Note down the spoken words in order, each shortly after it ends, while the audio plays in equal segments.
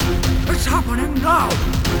is happening now?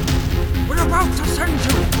 We're about to send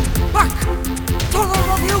you back to the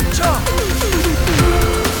future!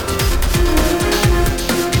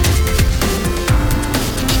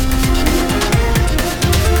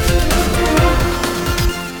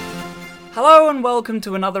 Hello and welcome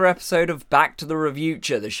to another episode of Back to the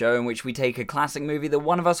Revuture, the show in which we take a classic movie that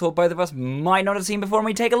one of us or both of us might not have seen before and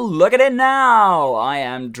we take a look at it now. I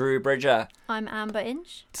am Drew Bridger. I'm Amber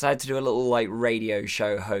Inch. Decided to do a little radio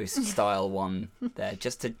show host style one there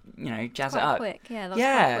just to, jazz it up. Quick, yeah, that was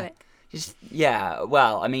quite quick.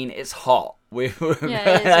 Well, I mean, it's hot. We've it is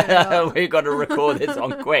really hot. We've got to record this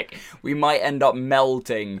on quick. We might end up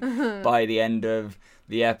melting by the end of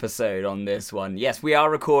the episode on this one. Yes, we are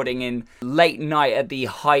recording in late night at the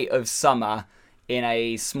height of summer in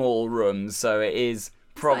a small room, so it is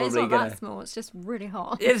probably it's not that small, it's just really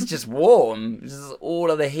hot. It's just warm. Just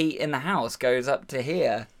all of the heat in the house goes up to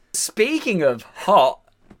here. Speaking of hot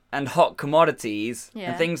and hot commodities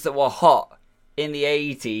and things that were hot in the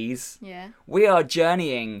 80s, we are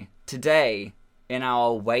journeying today in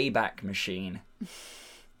our Wayback Machine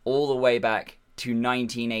all the way back to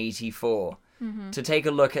 1984. To take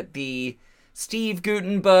a look at the Steve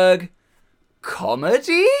Guttenberg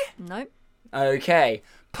comedy? Nope. Okay.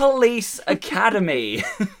 Police Academy.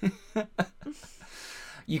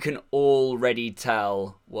 You can already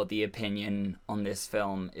tell what the opinion on this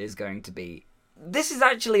film is going to be. This is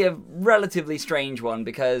actually a relatively strange one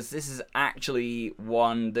because this is actually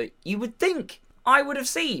one that you would think I would have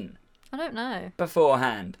seen. I don't know.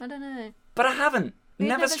 Beforehand. I don't know. But I haven't. You've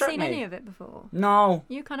never struck seen me. any of it before? No.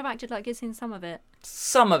 You kind of acted like you'd seen some of it.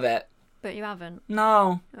 Some of it. But you haven't?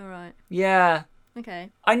 No. Alright. Yeah. Okay.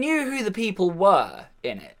 I knew who the people were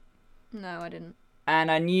in it. No, I didn't. And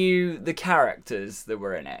I knew the characters that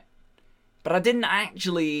were in it. But I didn't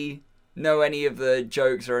actually know any of the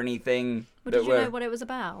jokes or anything. Well, did you know what it was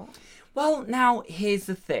about? Well, now, here's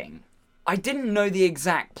the thing. I didn't know the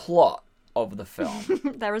exact plot of the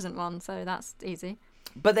film. There isn't one, so that's easy.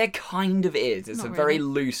 But there kind of is. It's Not a very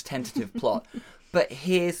really. loose, tentative plot. But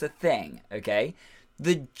here's the thing, okay?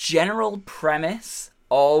 The general premise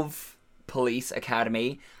of Police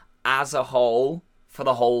Academy as a whole, for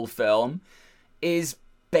the whole film, is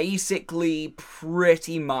basically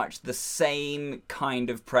pretty much the same kind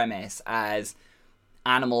of premise as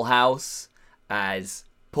Animal House, as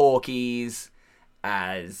Porky's,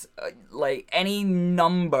 as any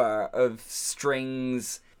number of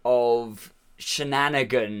strings of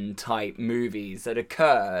shenanigan type movies that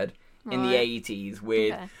occurred in the 80s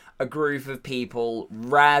with a group of people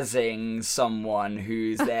razzing someone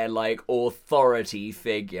who's their authority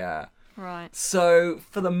figure. Right. So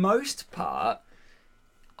for the most part,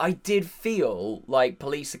 I did feel like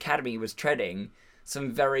Police Academy was treading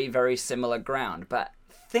some very, very similar ground. But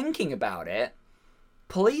thinking about it,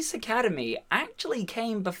 Police Academy actually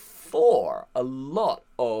came before a lot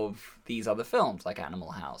of these other films, like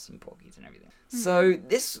Animal House and Porky's and everything. So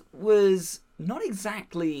this was not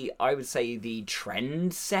exactly, I would say, the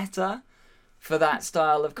trend setter for that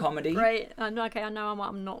style of comedy. Great. Okay, I know what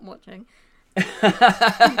I'm not watching.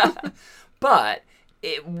 But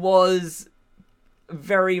it was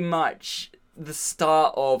very much the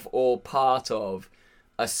start of or part of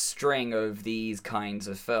a string of these kinds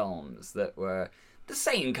of films that were the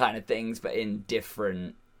same kind of things but in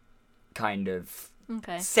different kind of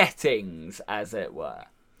settings, as it were.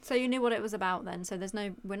 So you knew what it was about then, so there's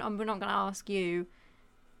no... We're not going to ask you,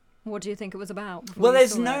 what do you think it was about? Well,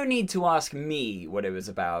 there's no need to ask me what it was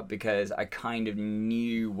about, because I kind of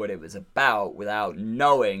knew what it was about without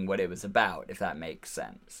knowing what it was about, if that makes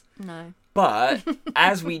sense. No. But,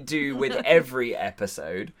 as we do with every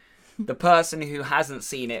episode, the person who hasn't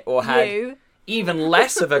seen it or had even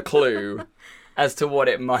less of a clue as to what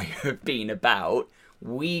it might have been about,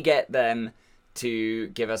 we get them to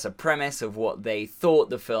give us a premise of what they thought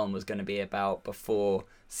the film was going to be about before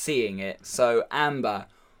seeing it. So, Amber,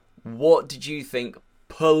 what did you think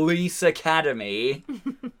Police Academy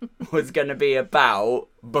was going to be about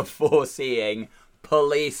before seeing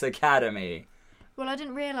Police Academy? Well, I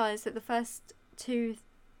didn't realise that the first 2-3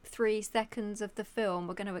 seconds of the film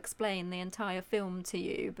were going to explain the entire film to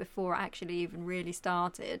you before it actually even really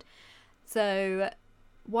started. So,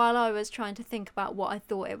 while I was trying to think about what I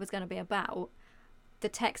thought it was going to be about, the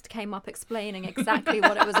text came up explaining exactly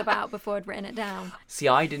what it was about before I'd written it down. See,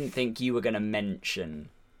 I didn't think you were going to mention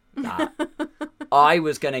that. I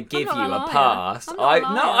was going to give you a pass.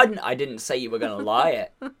 I didn't say you were going to lie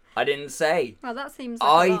it. I didn't say. Well, that seems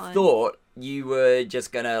like a lie. I thought you were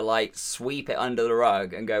just going to, sweep it under the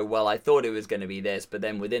rug and go, well, I thought it was going to be this, but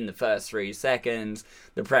then within the first 3 seconds,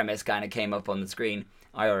 the premise kind of came up on the screen.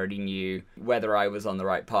 I already knew whether I was on the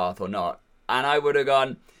right path or not. And I would have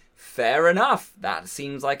gone, fair enough. That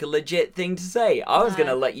seems like a legit thing to say. I was No. going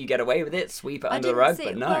to let you get away with it, sweep it I under the didn't rug, see-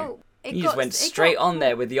 but no. well, You just went straight on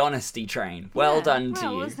there with the honesty train. Well Yeah, done to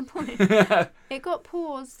well, you. what's the point? It got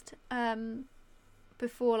paused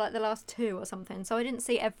before like the last 2 or something, so I didn't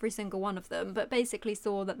see every single one of them, but basically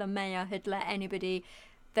saw that the mayor had let anybody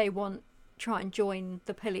they want try and join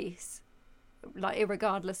the police, like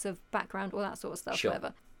irregardless of background, all that sort of stuff, Sure.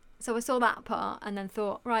 whatever. So I saw that part and then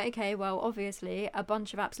thought, right, okay, well, obviously a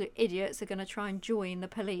bunch of absolute idiots are going to try and join the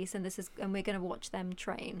police, and we're going to watch them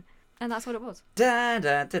train. And that's what it was. Da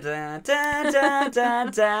da da da da da da da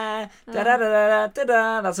da da da da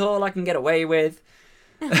da. That's all I can get away with.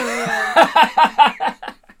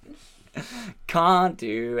 Can't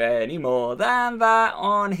do any more than that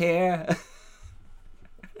on here.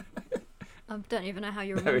 I don't even know how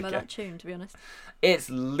you There we remember go. that tune, to be honest. It's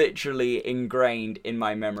literally ingrained in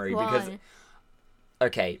my memory because, Why?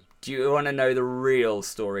 okay, do you want to know the real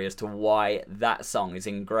story as to why that song is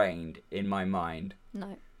ingrained in my mind?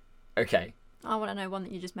 No. Okay. I want to know one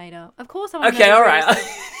that you just made up. Of course I want to Okay, know. all the right. real story.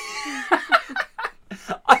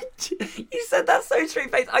 You said that so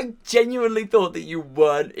straight face. I genuinely thought that you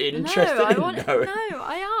weren't interested in knowing. No,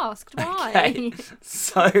 I asked why. Okay.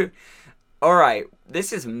 So, all right,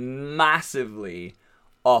 this is massively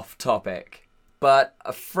off topic, but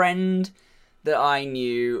a friend that I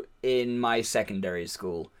knew in my secondary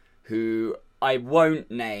school, who I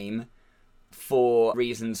won't name for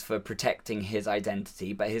reasons for protecting his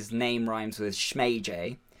identity, but his name rhymes with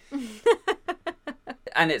Schmej,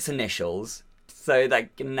 and it's initials, so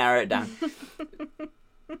that can narrow it down.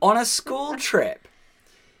 On a school trip,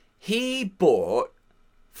 he bought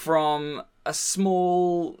from a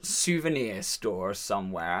small souvenir store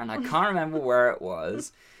somewhere, and I can't remember where it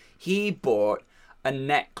was. He bought a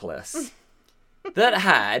necklace that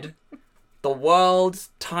had the world's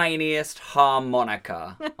tiniest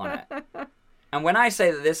harmonica on it. And when I say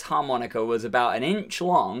that this harmonica was about an inch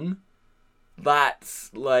long,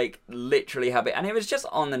 that's like literally how big. And it was just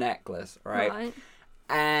on the necklace, right?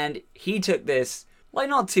 And he took this, like,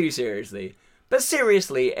 not too seriously, but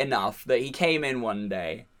seriously enough that he came in one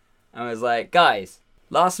day and was like, guys,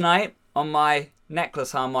 last night on my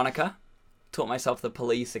necklace harmonica, taught myself the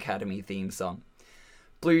Police Academy theme song.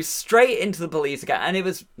 Blew straight into the Police Academy, and it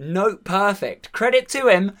was note perfect. Credit to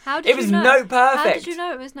him. How did it was you know? note perfect. How did you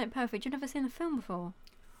know it was note perfect? You've never seen the film before.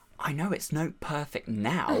 I know it's note perfect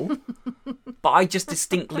now, but I just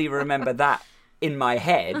distinctly remember that in my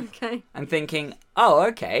head Okay. and thinking, oh,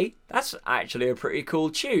 okay, that's actually a pretty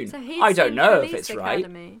cool tune. So he'd I don't seen know if Police it's right.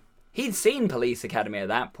 Academy. He'd seen Police Academy at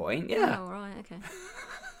that point, yeah. Oh, right, okay.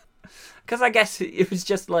 Because I guess it was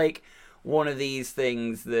just like one of these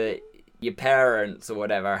things that your parents or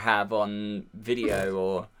whatever have on video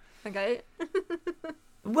or... Okay.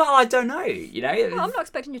 Well, I don't know, you know? Well, I'm not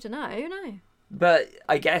expecting you to know. No. But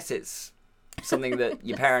I guess it's something that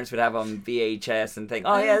your parents would have on VHS and think,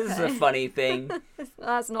 oh yeah, this is a Okay. funny thing.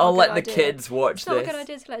 That's not I'll a good let the idea. kids watch It's not this. a good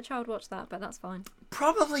idea to let a child watch that, but that's fine.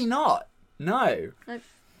 Probably not. No. Nope.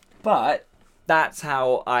 But that's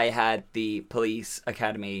how I had the Police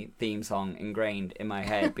Academy theme song ingrained in my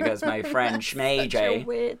head because my friend Such a Schmej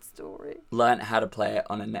weird story. learnt how to play it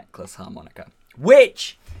on a necklace harmonica.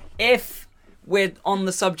 Which, if we're on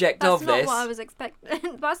the subject That's of not this... what I was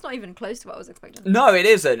expecting. That's not even close to what I was expecting. No, it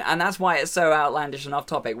isn't, and that's why it's so outlandish and off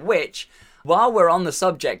topic. Which, while we're on the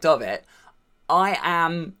subject of it, I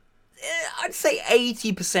am, I'd say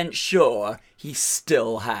 80% sure he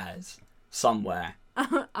still has somewhere.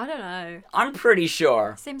 I don't know. I'm pretty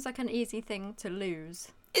sure. Seems like an easy thing to lose.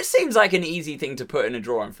 It seems like an easy thing to put in a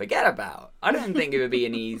drawer and forget about. I don't think it would be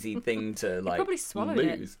an easy thing to like probably swallowed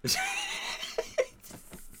it. lose.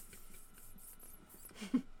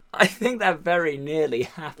 I think that very nearly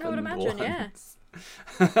happened. I would imagine, once.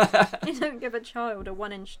 You don't give a child a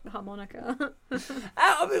 1-inch harmonica.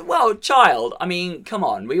 I mean, well, child, I mean, come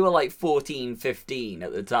on. We were like 14, 15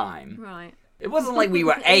 at the time. Right. It wasn't like we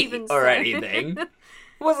were 8 Even or so. anything. It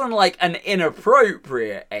wasn't like an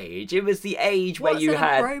inappropriate age. It was the age where What's you an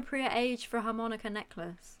had appropriate age for a harmonica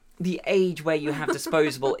necklace? the age where you have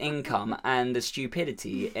disposable income and the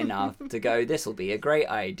stupidity enough to go, this will be a great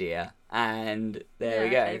idea. And there we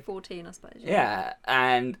go. Okay, 14, I suppose. Yeah,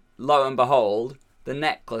 and lo and behold, the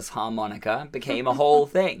necklace harmonica became a whole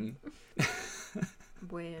thing.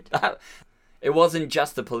 Weird. It wasn't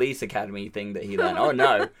just the Police Academy thing that he learned. Oh,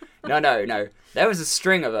 no. No. There was a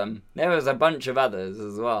string of them. There was a bunch of others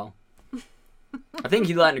as well. I think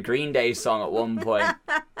he learned a Green Day song at one point.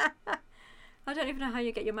 I don't even know how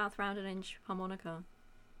you get your mouth round an inch harmonica.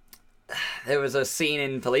 there was a scene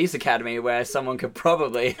in Police Academy where someone could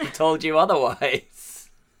probably have told you otherwise.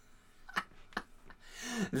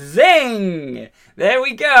 Zing! There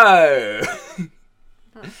we go!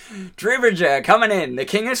 Dribberger coming in, the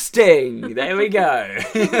King of Sting. There we go.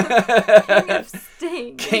 King of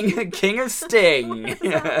Sting. King of Sting.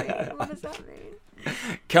 What does that mean?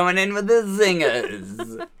 Coming in with the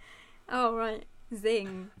zingers. Oh, right.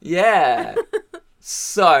 Zing. Yeah.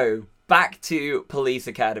 So, back to Police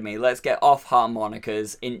Academy. Let's get off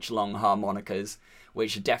harmonicas, inch-long harmonicas,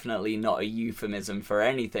 which are definitely not a euphemism for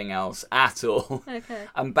anything else at all. Okay.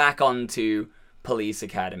 And back onto Police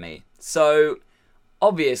Academy. So,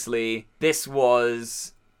 obviously, this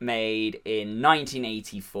was made in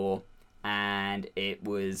 1984, and it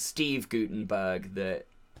was Steve Guttenberg that...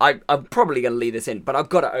 I'm probably going to leave this in, but I've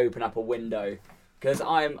got to open up a window, because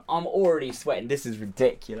I'm already sweating. This is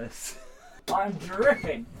ridiculous. I'm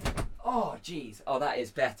dripping. Oh, jeez. Oh, that is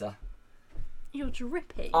better. You're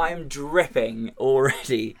dripping. I'm dripping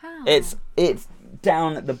already. How? It is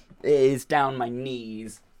down my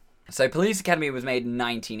knees. So Police Academy was made in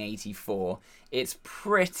 1984. It's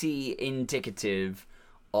pretty indicative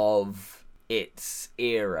of its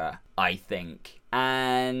era, I think.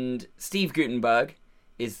 And Steve Guttenberg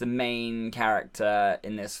is the main character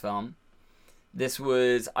in this film. This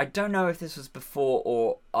was, I don't know if this was before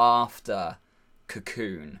or after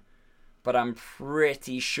Cocoon, but I'm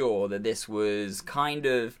pretty sure that this was kind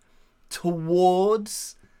of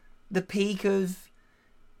towards the peak of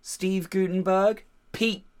Steve Guttenberg.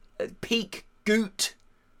 Peak Goot,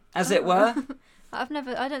 as it were. I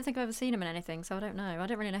don't think I've ever seen him in anything, so I don't know. I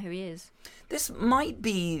don't really know who he is. This might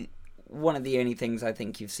be one of the only things I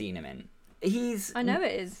think you've seen him in. I know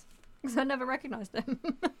it is, because I never recognised him.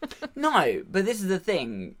 No, but this is the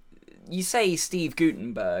thing. You say Steve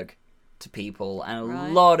Guttenberg to people, and a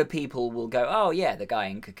Right. lot of people will go, oh yeah, the guy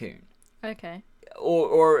in Cocoon. Okay.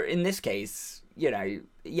 Or in this case, you know,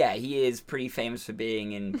 yeah, he is pretty famous for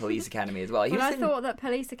being in Police Academy as well. Well, I thought that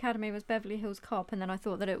Police Academy was Beverly Hills Cop, and then I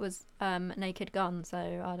thought that it was Naked Gun, so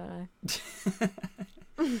I don't know.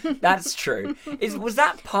 That's true. Was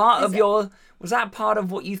that part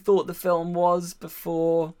of what you thought the film was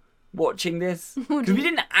before watching this? Because we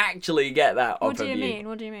didn't actually get that off What do of you you. mean?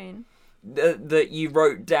 What do you mean? That you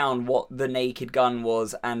wrote down what the Naked Gun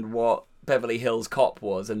was and what Beverly Hills Cop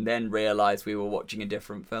was, and then realised we were watching a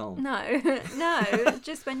different film. No, no.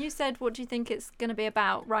 Just when you said, what do you think it's going to be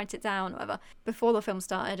about, write it down, whatever, before the film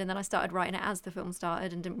started, and then I started writing it as the film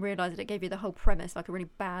started and didn't realise that it gave you the whole premise, like a really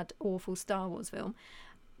bad, awful Star Wars film.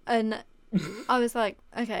 And I was like,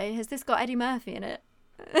 okay, has this got Eddie Murphy in it?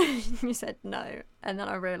 You said no. And then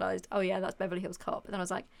I realised, oh yeah, that's Beverly Hills Cop. And then I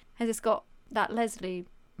was like, has this got that Leslie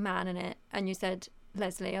man in it? And you said,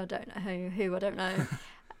 Leslie, I don't know who I don't know.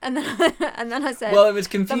 And then I said, well, it was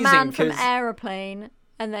the confusing man from because Aeroplane.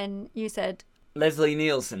 And then you said, Leslie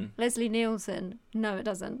Nielsen. Leslie Nielsen. No, it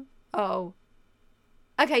doesn't. Oh.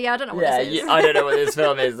 Okay, yeah, I don't know what Yeah, this is. I don't know what this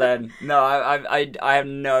film is then. No, I have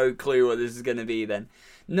no clue what this is going to be then.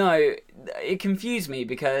 No, it confused me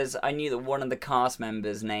because I knew that one of the cast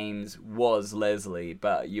members' names was Leslie,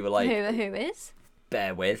 but you were like, Who is?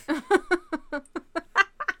 bear with.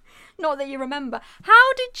 Not that you remember.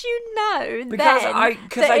 How did you know Because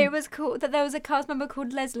then it was called, that there was a cast member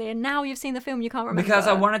called Leslie, and now you've seen the film, you can't remember? Because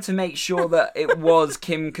I wanted to make sure that it was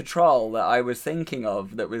Kim Cattrall that I was thinking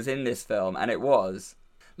of that was in this film, and it was.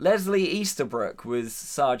 Leslie Easterbrook was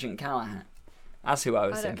Sergeant Callahan. That's who I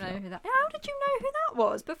was I don't thinking know of. who that. How did you know who that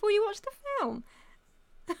was before you watched the film?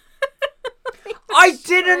 I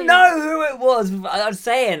didn't know who it was. I'm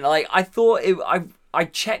saying, like, I thought it. I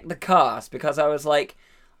checked the cast because I was like,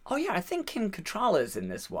 oh yeah, I think Kim Cattrall is in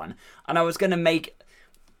this one, and I was gonna make.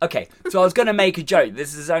 Okay, so I was gonna make a joke.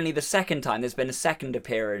 This is only the second time there's been a second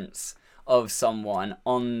appearance of someone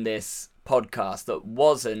on this podcast that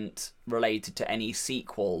wasn't related to any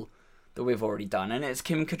sequel that we've already done, and it's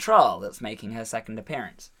Kim Cattrall that's making her second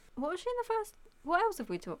appearance. What was she in the first? What else have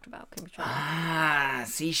we talked about, Kim Cattrall? Ah,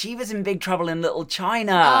 see, she was in Big Trouble in Little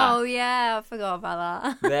China. Oh yeah, I forgot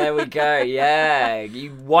about that. There we go, yeah.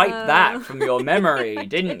 You wiped that from your memory,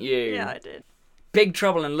 didn't you? Yeah, I did. Big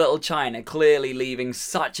Trouble in Little China, clearly leaving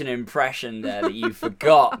such an impression there that you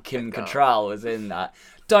forgot Kim Cattrall was in that.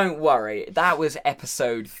 Don't worry, that was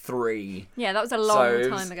episode 3. Yeah, that was a long So-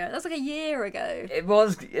 time ago. That was like a year ago.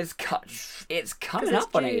 It's coming it's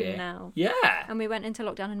up on a June year. now. Yeah. And we went into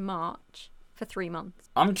lockdown in March for 3 months.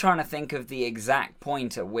 I'm trying to think of the exact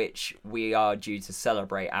point at which we are due to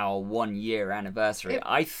celebrate our 1 year anniversary.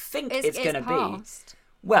 I think it's going to be... past.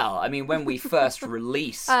 Well, I mean, when we first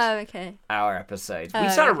released Oh, okay. our episodes. We Oh,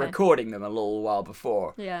 started okay. recording them a little while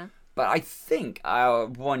before. Yeah. But I think our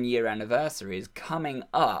 1 year anniversary is coming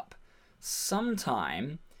up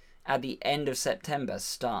sometime at the end of September,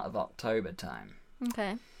 start of October time.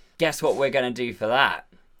 Okay. Guess what we're going to do for that?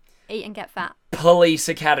 Eat and get fat. Police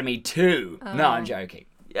Academy 2. Oh. No, I'm joking.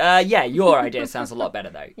 Yeah, your idea sounds a lot better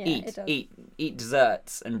though. Yeah, it does. Eat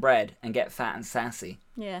desserts and bread and get fat and sassy.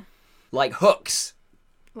 Yeah. Like Hooks.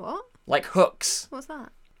 What? Like Hooks. What's that?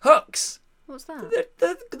 Hooks. What's that?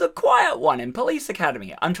 The quiet one in Police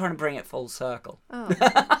Academy. I'm trying to bring it full circle. Oh.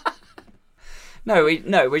 No,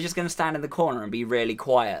 we're just going to stand in the corner and be really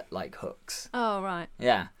quiet like Hooks. Oh, right.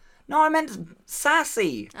 Yeah. No, I meant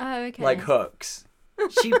sassy Oh, okay. like Hooks.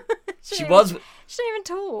 She She was She didn't even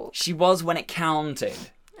talk. she was when it counted.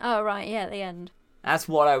 Oh, right. Yeah, at the end. That's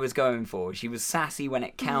what I was going for. She was sassy when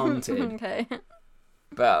it counted, Okay.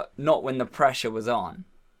 but not when the pressure was on.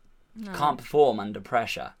 No. Can't perform under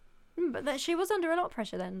pressure. But she was under a lot of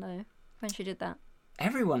pressure then, though, when she did that.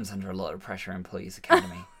 Everyone's under a lot of pressure in Police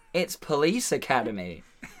Academy. It's Police Academy.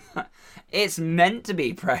 It's meant to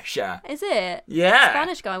be pressure. Is it? Yeah.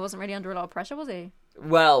 Spanish guy wasn't really under a lot of pressure, was he?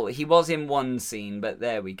 Well, he was in one scene, but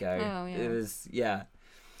there we go. Oh, yeah. It was, yeah.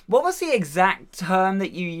 What was the exact term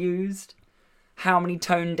that you used? How many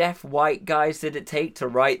tone-deaf white guys did it take to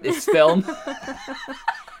write this film?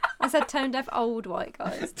 I said tone-deaf old white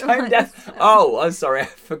guys. Tone-deaf. Oh, I'm sorry. I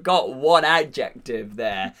forgot one adjective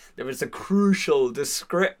there. There was a crucial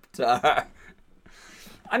descriptor.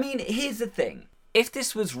 I mean, here's the thing. If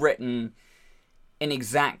this was written in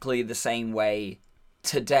exactly the same way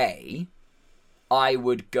today, I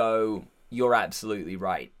would go, you're absolutely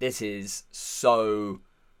right. This is so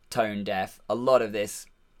tone-deaf. A lot of this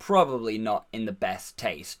probably not in the best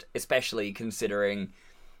taste, especially considering,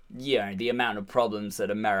 you know, the amount of problems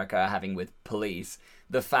that America are having with police.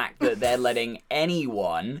 The fact that they're letting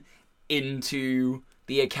anyone into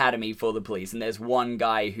the academy for the police, and there's one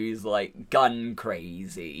guy who's like gun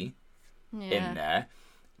crazy in there.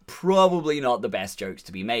 Probably not the best jokes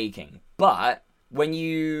to be making. But when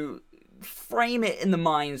you frame it in the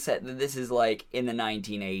mindset that this is like in the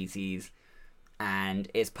 1980s and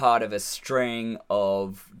it's part of a string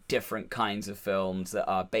of different kinds of films that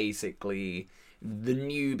are basically the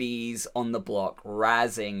newbies on the block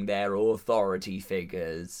razzing their authority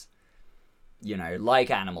figures, you know, like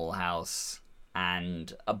Animal House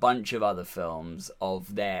and a bunch of other films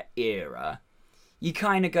of their era, you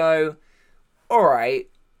kind of go, alright,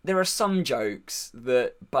 there are some jokes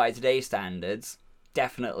that, by today's standards,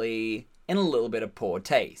 definitely in a little bit of poor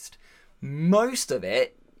taste. Most of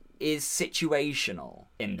it is situational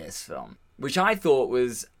in this film, which I thought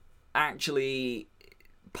was actually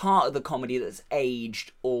part of the comedy that's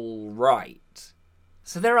aged all right.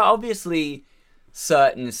 So there are obviously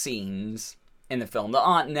certain scenes in the film that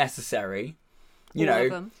aren't necessary. You All know,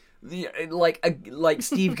 of them. like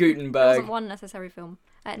Steve There Guttenberg. wasn't one necessary film.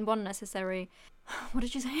 And one necessary... What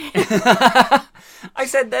did you say? I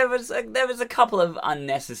said there was a couple of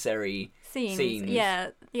unnecessary Scenes. Yeah,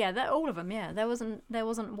 all of them. Yeah, there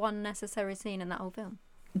wasn't one necessary scene in that whole film.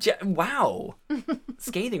 Wow.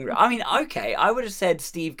 Scathing. I mean, okay, I would have said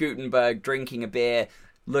Steve Guttenberg drinking a beer,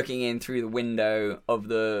 looking in through the window of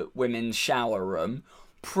the women's shower room.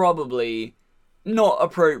 Probably not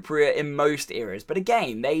appropriate in most eras. But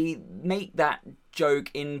again, they make that joke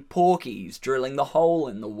in Porky's, drilling the hole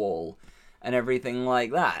in the wall and everything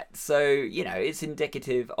like that. So, you know, it's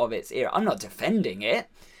indicative of its era. I'm not defending it.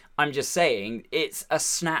 I'm just saying it's a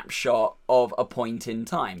snapshot of a point in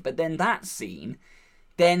time. But then that scene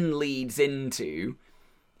then leads into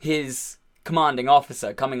his commanding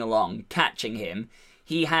officer coming along, catching him.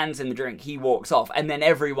 He hands him the drink, he walks off, and then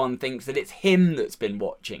everyone thinks that it's him that's been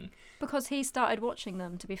watching. Because he started watching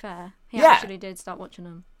them, to be fair. He Yeah. actually did start watching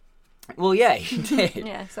them. Well, yeah, he did.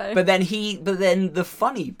 Yeah, so... But then the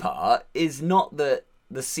funny part is not that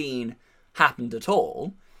the scene happened at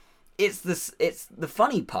all. It's the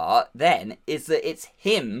funny part then is that it's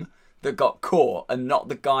him that got caught and not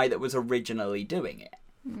the guy that was originally doing it.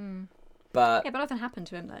 Mm. But Yeah, but nothing happened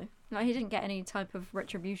to him, though. Like, he didn't get any type of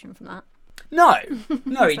retribution from that.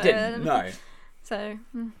 no, he So, didn't. No. So...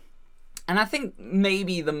 And I think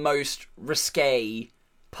maybe the most risque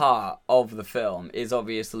part of the film is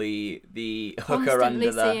obviously the hooker Constantly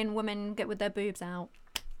under the... seeing women get with their boobs out.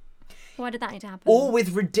 Why did that need to happen? All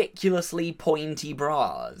with ridiculously pointy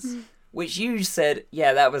bras. Which you said,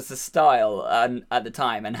 yeah, that was the style at the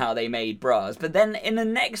time and how they made bras. But then in the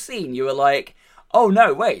next scene, you were like, oh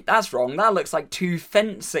no, wait, that's wrong. That looks like two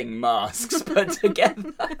fencing masks put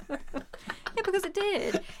together. Yeah, because it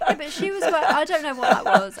did. Yeah, but she was... I don't know what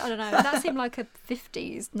that was. I don't know. That seemed like a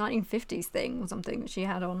 1950s thing or something she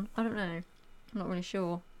had on. I don't know. I'm not really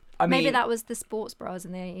sure. I mean, Maybe that was the sports bras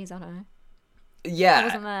in the 80s, I don't know. I yeah,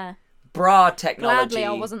 wasn't there. bra technology Gladly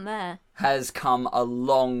I wasn't there. has come a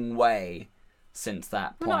long way since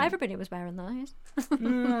that Well, point. not everybody was wearing those.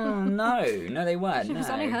 No, they weren't. It was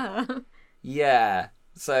only No. her. Yeah,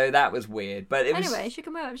 so that was weird, but it was. Anyway, she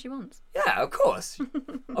can wear whatever she wants. Yeah, of course,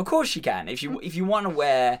 of course she can. If you want to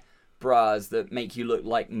wear bras that make you look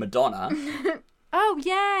like Madonna, Oh,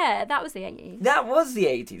 yeah, that was the 80s. that was the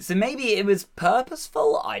 80s. So maybe it was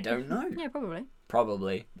purposeful. I don't know. Yeah, probably.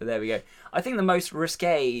 Probably, but there we go. I think the most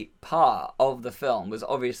risque part of the film was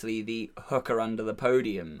obviously the hooker under the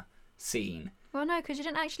podium scene. Well, no, because you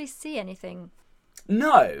didn't actually see anything.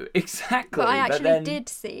 No, exactly. But I actually then, did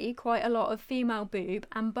see quite a lot of female boob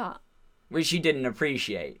and butt. which you didn't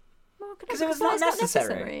appreciate. Well, 'Cause it was not it's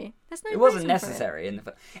necessary. There's no It wasn't reason for it. necessary in the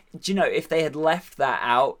film. Do you know, if they had left that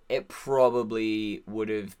out, it probably would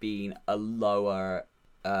have been a lower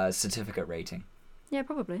certificate rating. Yeah,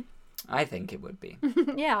 probably. I think it would be.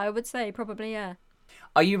 Yeah, I would say probably, yeah.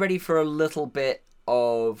 Are you ready for a little bit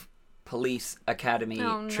of Police Academy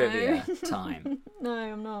Oh, no. trivia time? No,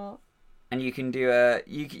 I'm not. And you can do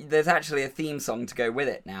there's actually a theme song to go with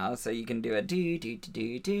it now, so you can do a do do do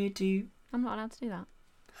do do do. I'm not allowed to do that.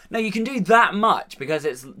 No, you can do that much because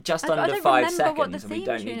it's just I under don't 5 remember seconds, what the and we theme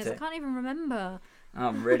don't tune need is. to. I can't even remember.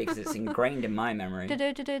 Oh, really? Because it's ingrained in my memory.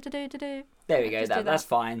 Do-do-do-do-do-do-do. There we go. Just do That's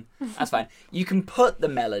fine. That's fine. You can put the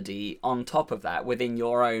melody on top of that within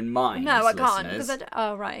your own mind. No, I can't. listeners. Because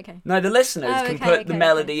oh, right, okay. No, the listeners Oh, can okay, put okay, the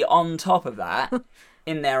melody on top of that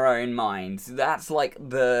in their own minds. That's like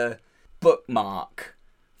the bookmark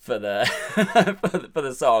for the for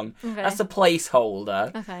the song. Okay. That's a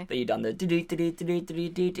placeholder Okay. that you've done the do.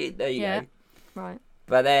 There you Yeah. go. Right.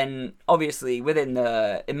 But then, obviously, within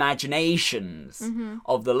the imaginations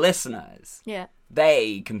of the listeners, Yeah.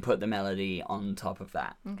 they can put the melody on top of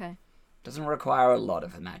that. Okay. Doesn't require a lot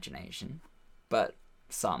of imagination, but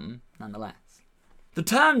some nonetheless. The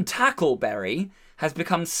term tackleberry has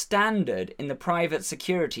become standard in the private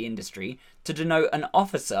security industry to denote an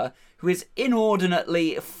officer who is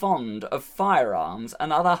inordinately fond of firearms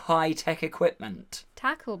and other high-tech equipment.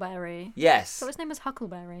 Tackleberry. Yes. So his name was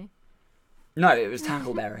Huckleberry. No, it was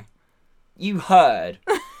tackleberry. You heard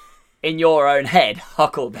in your own head,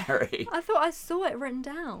 Huckleberry. I thought I saw it written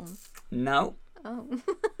down. No. Oh.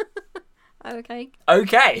 Okay.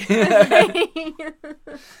 Okay.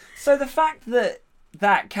 So the fact that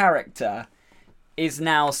that character is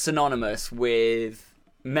now synonymous with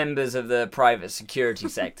members of the private security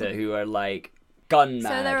sector who are like gun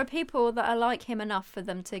mad. So there are people that are like him enough for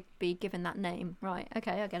them to be given that name. Right.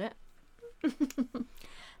 Okay, I get it.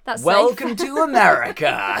 That's Welcome safe. to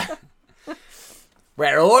America,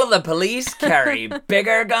 where all of the police carry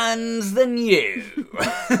bigger guns than you.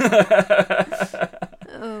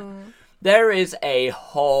 Oh. There is a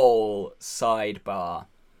whole sidebar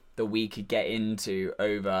that we could get into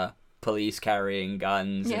over police carrying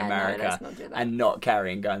guns in Yeah, no, America let's not do that. and not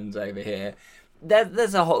carrying guns over here.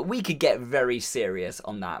 There's a whole. We could get very serious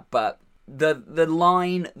on that, but the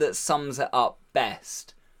line that sums it up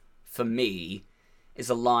best for me is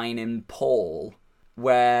a line in Paul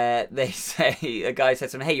where they say, a guy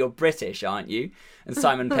says to him, "Hey, you're British, aren't you?" And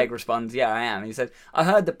Simon Pegg responds, "Yeah, I am." And he said, "I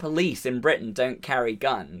heard the police in Britain don't carry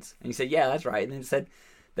guns." And he said, "Yeah, that's right." And then he said,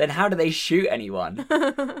 "Then how do they shoot anyone?"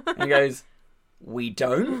 And he goes, "We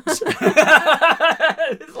don't."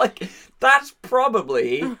 It's like, that's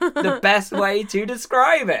probably the best way to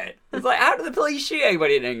describe it. It's like, how do the police shoot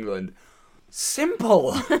anybody in England?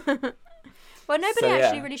 Simple. Well, nobody So,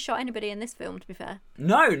 actually yeah. really shot anybody in this film, to be fair.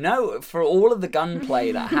 No, for all of the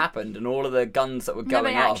gunplay that happened and all of the guns that were going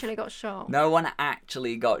Nobody off, actually got shot. no one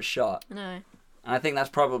actually got shot. No. And I think that's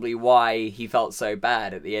probably why he felt so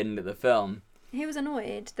bad at the end of the film. He was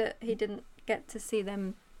annoyed that he didn't get to see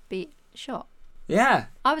them be shot. Yeah.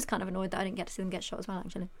 I was kind of annoyed that I didn't get to see them get shot as well,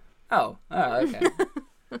 actually. Oh, okay.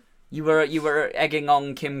 You were egging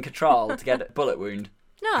on Kim Cattrall to get a bullet wound.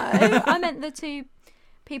 No, I meant the two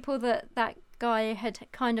people that guy had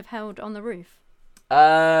kind of held on the roof.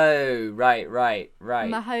 Oh, right.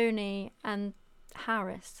 Mahoney and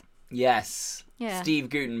Harris. Yes. Yeah. Steve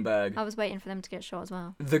Gutenberg. I was waiting for them to get shot as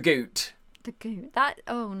well. The Goot. The goot. That.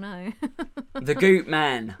 Oh no. The Goot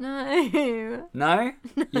Man. No. No?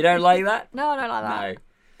 You don't like that? No, I don't like that.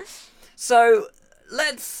 No. So,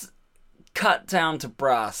 let's cut down to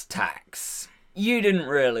brass tacks. You didn't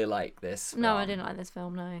really like this film. No, I didn't like this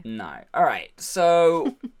film, no. No. All right.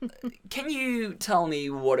 So, can you tell me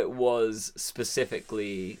what it was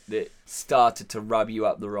specifically that started to rub you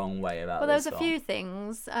up the wrong way about Well, there this was a film? few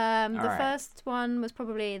things. The right. first one was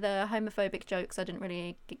probably the homophobic jokes. I didn't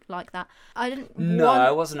really like that. I didn't No, want...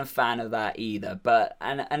 I wasn't a fan of that either. But,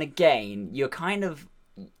 and again, you're kind of,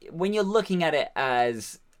 when you're looking at it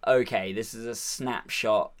as, okay, this is a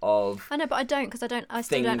snapshot of I know, but I don't, because I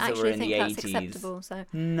still things don't that were actually in think the that's 80s. acceptable, so...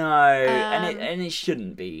 No, and it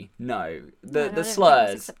shouldn't be. No. No, I The don't think that's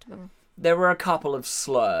slurs, acceptable. there were a couple of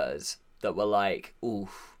slurs that were like,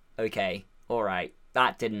 oof, okay, all right,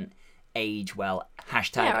 that didn't age well.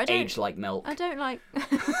 Hashtag Yeah, I don't- age like milk. I don't like...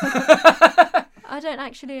 I don't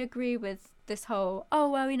actually agree with this whole, oh,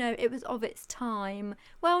 well, you know, it was of its time.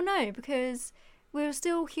 Well, no, because we were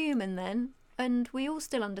still human then, and we all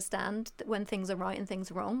still understand that when things are right and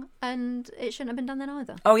things are wrong, and it shouldn't have been done then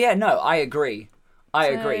either. Oh yeah, no, I agree. I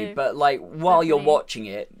agree, but like while you're definitely- watching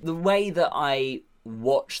it, the way that I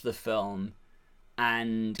watch the film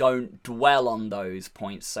and don't dwell on those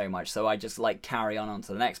points so much, so I just like carry on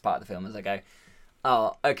onto the next part of the film as I go,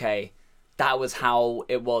 oh, okay, that was how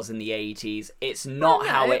it was in the 80s. It's not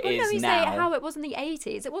how it is you now. say how it was in the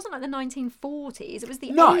 80s. It wasn't like the 1940s. It was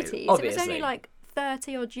the No, 80s. It was obviously. only like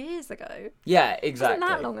 30 odd years ago. Yeah, It exactly.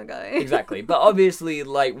 wasn't that long ago. Exactly. But obviously,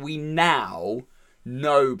 like, we now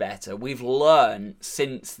know better. We've learned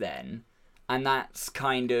since then, and that's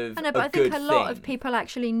kind of I know, but a I think good a lot thing. of people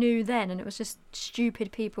actually knew then, and it was just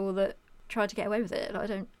stupid people that tried to get away with it. Like, I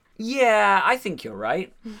don't. Yeah, I think you're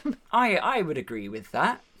right. I would agree with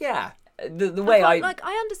that. Yeah. The way I... Like,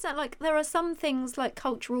 I understand, like, there are some things, like,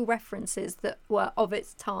 cultural references that were of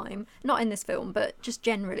its time. Not in this film, but just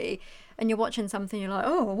generally. And you're watching something, you're like,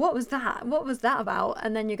 oh, what was that? What was that about?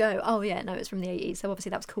 And then you go, oh, yeah, no, it's from the 80s, so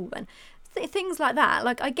obviously that was cool then. Things like that.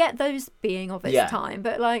 Like, I get those being of its Yeah. time,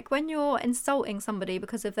 but, like, when you're insulting somebody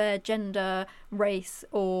because of their gender, race,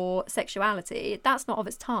 or sexuality, that's not of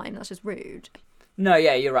its time. That's just rude. No,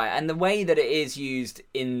 yeah, you're right. And the way that it is used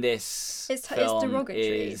in this It's film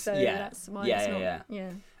derogatory, is... so yeah, that's why yeah, it's yeah, not... yeah. Yeah.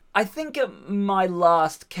 I think at my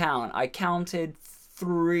last count, I counted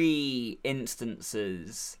 3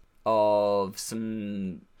 instances of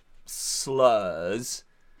some slurs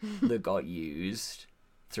that got used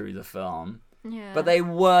through the film. Yeah. But they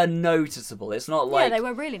were noticeable. It's not like... yeah, they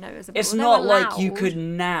were really noticeable. It's They not were like you loud. could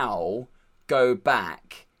now go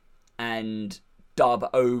back and dub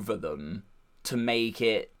over them to make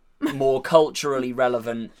it more culturally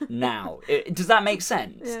relevant now. Does that make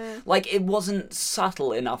sense? Yeah. Like, it wasn't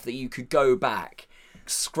subtle enough that you could go back,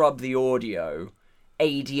 scrub the audio,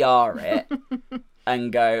 ADR it,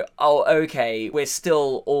 and go, oh, okay, we're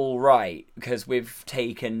still all right because we've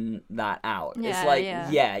taken that out. It's Yeah, like,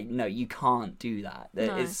 yeah. no, you can't do that.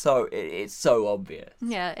 No. It's so obvious.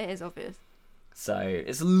 Yeah, it is obvious. So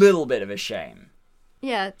it's a little bit of a shame.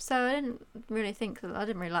 Yeah, so I didn't really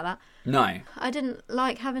like that. No. I didn't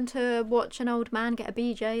like having to watch an old man get a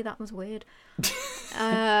BJ. That was weird.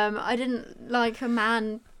 I didn't like a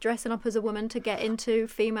man dressing up as a woman to get into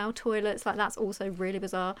female toilets. Like, that's also really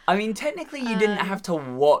bizarre. I mean, technically, you didn't have to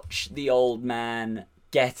watch the old man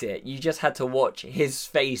get it. You just had to watch his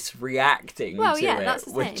face reacting Well, to yeah, it. that's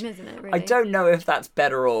the which same, isn't it, really? I don't know if that's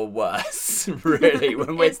better or worse, really,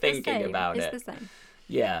 when we're It's the thinking same. about it's it. the same.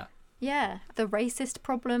 Yeah. Yeah, the racist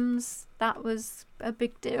problems, that was a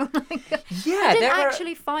big deal. Yeah, I didn't there were...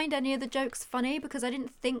 actually find any of the jokes funny because I didn't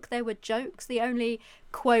think they were jokes. The only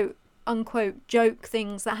quote unquote joke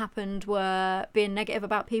things that happened were being negative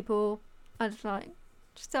about people. I was like,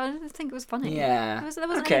 I didn't think it was funny. Yeah. There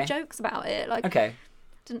wasn't Okay. any jokes about it. Like, Okay.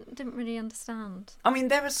 didn't really understand. I mean,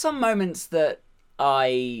 there are some moments that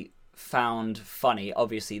I found funny,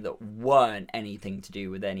 obviously, that weren't anything to do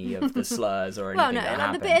with any of the slurs or anything Well, no, that like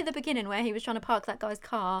happened. the bit at the beginning where he was trying to park that guy's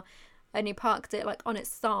car, and he parked it like on its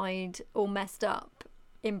side, all messed up,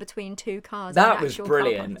 in between 2 cars. in That the was actual car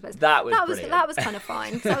brilliant. parking place. That was brilliant. That was kind of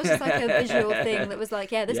fine. So that was just like a visual thing that was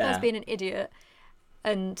like, yeah, this Yeah. guy's being an idiot,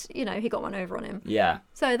 and you know he got one over on him. Yeah.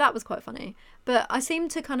 So that was quite funny. But I seem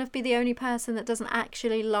to kind of be the only person that doesn't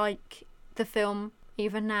actually like the film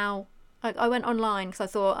even now. Like, I went online because I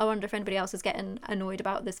thought, I wonder if anybody else is getting annoyed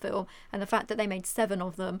about this film and the fact that they made 7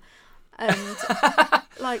 of them. And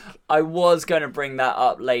like, I was going to bring that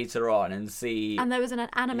up later on and see. and there was an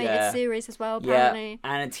animated Yeah. series as well, Yeah, apparently.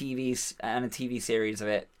 and a TV series of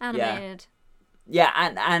it. Animated. Yeah,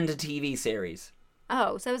 and a TV series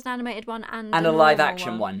Oh, so it was an animated one and and a normal live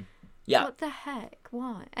action one. Yeah. What the heck?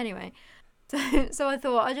 Why? Anyway, so I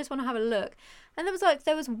thought I just want to have a look, and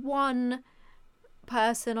there was one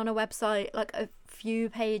person on a website, like a few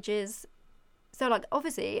pages So, like,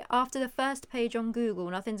 obviously, after the first page on Google,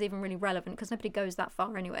 nothing's even really relevant because nobody goes that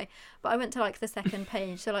far anyway. But I went to, like, the second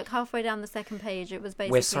page. So, like, halfway down the second page, it was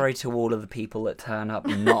basically... We're sorry to all of the people that turn up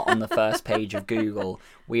not on the first page of Google.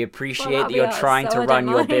 We appreciate that'll that be you're us, trying so to I run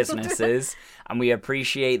don't your mind. businesses, and we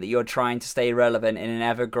appreciate that you're trying to stay relevant in an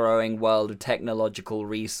ever-growing world of technological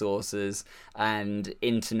resources and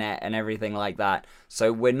internet and everything like that.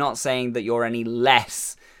 So we're not saying that you're any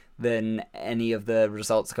less than any of the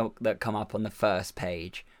results that come up on the first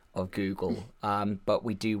page of Google. But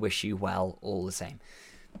we do wish you well all the same.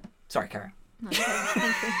 Sorry, Karen. Okay,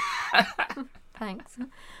 thank you. Thanks.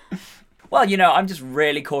 Well, I'm just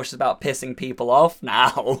really cautious about pissing people off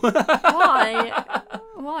now. Why?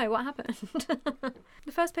 Why? What happened?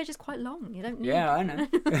 The first page is quite long. You don't need... Yeah, I know.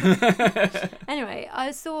 Anyway,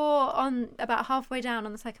 I saw on about halfway down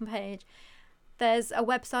on the second page, there's a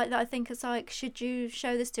website that I think is like, should you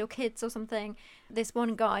show this to your kids or something? This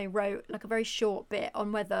one guy wrote like a very short bit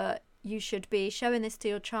on whether you should be showing this to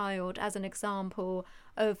your child as an example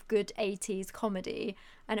of good 80s comedy.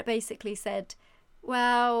 And it basically said,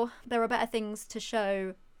 well, there are better things to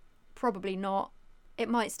show. Probably not. It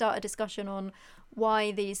might start a discussion on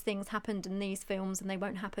why these things happened in these films and they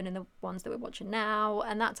won't happen in the ones that we're watching now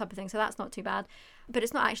and that type of thing. So that's not too bad. But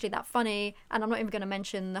it's not actually that funny. And I'm not even going to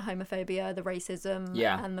mention the homophobia, the racism,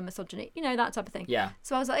 and the misogyny, that type of thing. Yeah.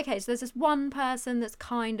 So I was like, okay, so there's this one person that's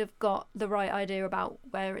kind of got the right idea about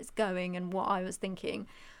where it's going and what I was thinking.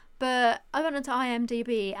 But I went onto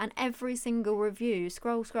IMDb and every single review,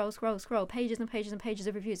 scroll, pages and pages and pages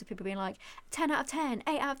of reviews of people being like, 10 out of 10,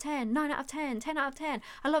 8 out of 10, 9 out of 10, 10 out of 10.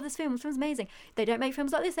 I love this film. This film's amazing. They don't make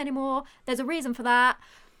films like this anymore. There's a reason for that.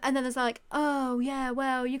 And then there's like, oh, yeah,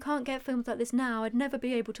 well, you can't get films like this now. I'd never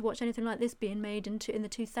be able to watch anything like this being made in the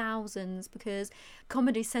 2000s because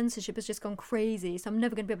comedy censorship has just gone crazy. So I'm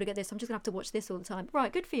never going to be able to get this. I'm just going to have to watch this all the time.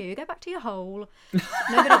 Right, good for you. Go back to your hole.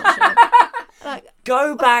 Never watch it. Like,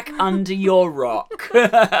 go back under your rock.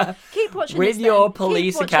 Keep watching with this, your then.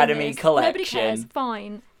 Police Keep watching Academy this. collection. Nobody cares.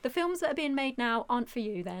 Fine. The films that are being made now aren't for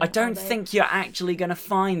you then. I don't think you're actually going to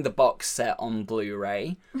find the box set on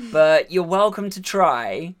Blu-ray, but you're welcome to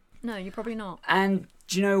try. No, you're probably not. And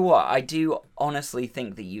do you know what? I do honestly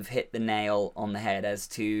think that you've hit the nail on the head as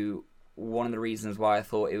to one of the reasons why I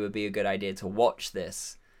thought it would be a good idea to watch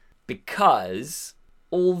this. Because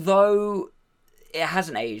although it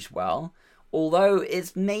hasn't aged well, although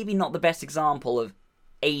it's maybe not the best example of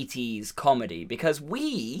 80s comedy, because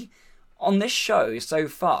we, on this show so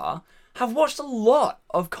far, have watched a lot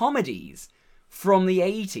of comedies from the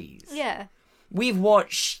 80s. Yeah. We've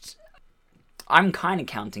watched... I'm kind of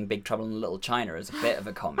counting Big Trouble in Little China as a bit of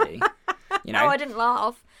a comedy. Oh, I didn't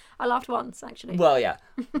laugh. I laughed once, actually. Well, yeah.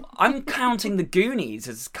 I'm counting The Goonies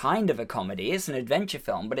as kind of a comedy. It's an adventure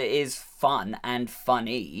film, but it is fun and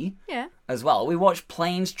funny. Yeah. As well. We watched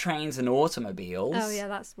Planes, Trains and Automobiles. Oh, yeah,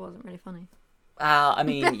 that wasn't really funny. I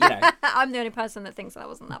mean, I'm the only person that thinks that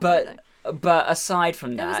wasn't that funny, though. But aside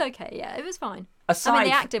from that... It was okay, yeah. It was fine.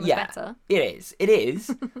 The acting was better. It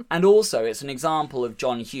is. And also, it's an example of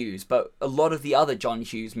John Hughes, but a lot of the other John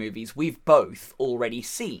Hughes movies we've both already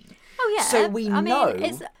seen. Oh, yeah. So we know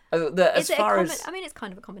that as far as... I mean, it's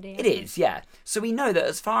kind of a comedy. It is, yeah. So we know that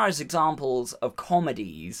as far as examples of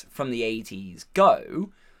comedies from the 80s go,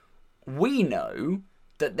 we know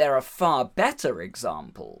that there are far better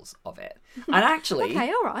examples of it. And actually... Okay,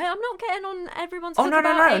 all right. I'm not getting on everyone's no,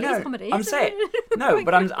 about 80s comedies. I'm saying... No,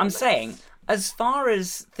 but I'm saying... As far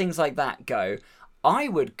as things like that go, I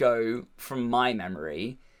would go, from my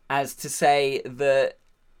memory, as to say that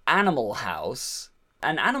Animal House...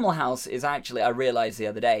 And Animal House is actually, I realised the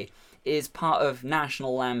other day, is part of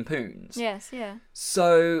National Lampoons. Yes, yeah.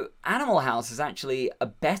 So Animal House is actually a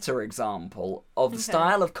better example of the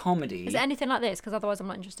style of comedy. Is it anything like this? Because otherwise I'm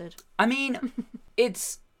not interested. I mean,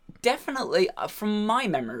 it's definitely, from my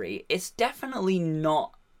memory, it's definitely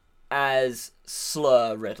not as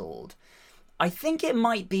slur-riddled. I think it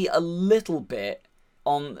might be a little bit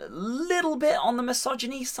on the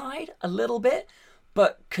misogyny side, a little bit,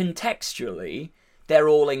 but contextually, they're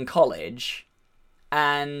all in college,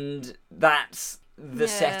 and that's the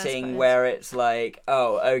setting where it's like,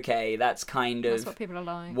 oh, okay, that's kind of what people are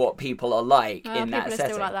like. What people are like in that setting. People are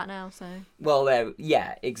still like that now, so. Well,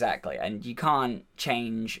 yeah, exactly, and you can't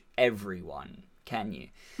change everyone, can you?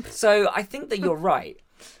 So I think that you're right.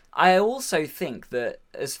 I also think that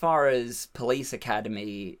as far as Police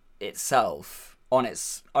Academy itself, on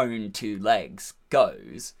its own two legs,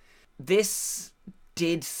 goes, this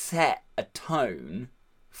did set a tone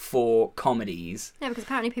for comedies. Yeah, because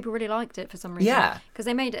apparently people really liked it for some reason. Yeah. Because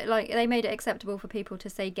they made it acceptable for people to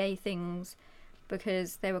say gay things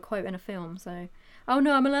because they were quoting a film. So Oh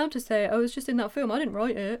no, I'm allowed to say it. I was just in that film. I didn't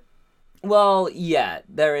write it. Well, yeah,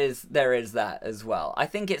 there is that as well. I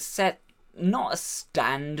think it's set not a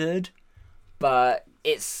standard, but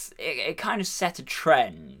it kind of set a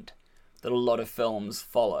trend that a lot of films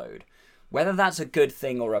followed. Whether that's a good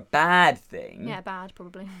thing or a bad thing... Yeah, bad,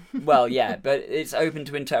 probably. Well, yeah, but it's open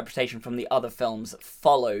to interpretation from the other films that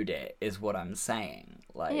followed it, is what I'm saying.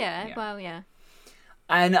 Like, Yeah, well, yeah.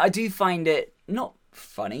 And I do find it not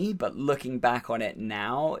funny, but looking back on it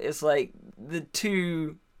now, it's like the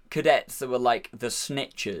two cadets that were like the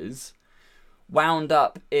snitchers wound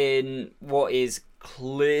up in what is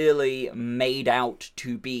clearly made out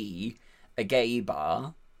to be a gay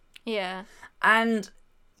bar. Yeah. And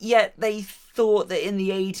yet they thought that in the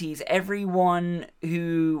 80s, everyone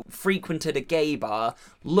who frequented a gay bar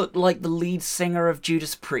looked like the lead singer of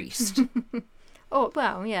Judas Priest. Oh,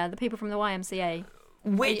 well, yeah, the people from the YMCA.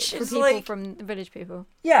 Which The is people like... from the village people.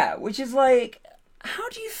 Yeah, which is like... How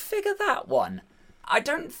do you figure that one? I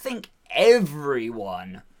don't think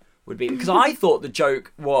everyone would be... Because I thought the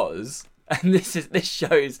joke was... And this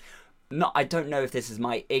shows... Not, I don't know if this is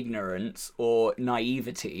my ignorance or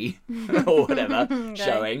naivety or whatever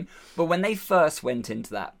showing, but when they first went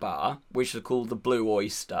into that bar, which was called the Blue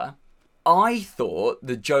Oyster, I thought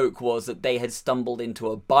the joke was that they had stumbled into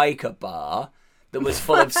a biker bar that was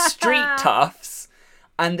full of street toughs,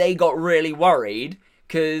 and they got really worried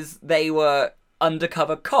because they were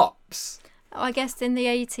undercover cops. I guess in the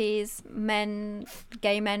 80s,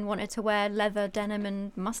 gay men wanted to wear leather, denim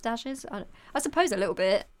and mustaches. I suppose a little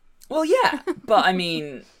bit. Well, yeah, but I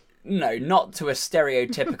mean, no, not to a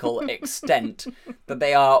stereotypical extent that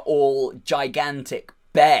they are all gigantic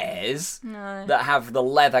bears that have the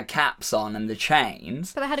leather caps on and the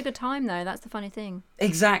chains. But they had a good time, though. That's the funny thing.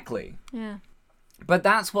 Exactly. Yeah. But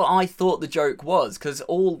that's what I thought the joke was, because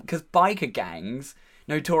biker gangs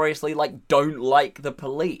notoriously, like, don't like the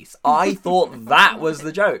police. I thought that was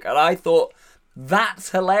the joke, and I thought...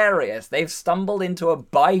 That's hilarious. They've stumbled into a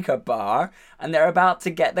biker bar and they're about to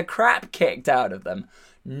get the crap kicked out of them.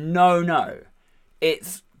 No.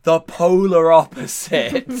 It's the polar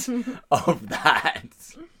opposite of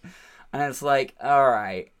that. And it's like, all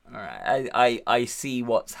right. I see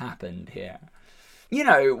what's happened here. You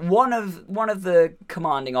know, one of the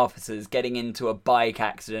commanding officers getting into a bike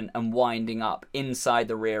accident and winding up inside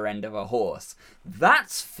the rear end of a horse.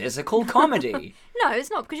 That's physical comedy. No, it's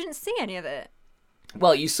not, because you didn't see any of it.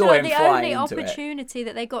 Well, you saw him flying The into only opportunity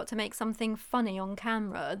that they got to make something funny on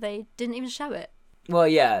camera, they didn't even show it. Well,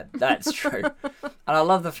 yeah, that's true. And I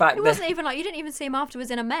love the fact It wasn't even like, you didn't even see him afterwards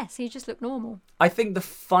in a mess. He just looked normal. I think the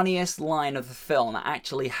funniest line of the film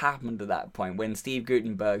actually happened at that point when Steve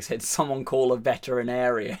Guttenberg said, "Someone call a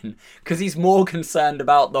veterinarian," because he's more concerned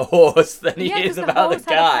about the horse than he is about the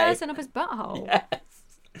guy. Had a person up his butthole. Yes.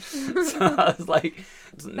 So I was like...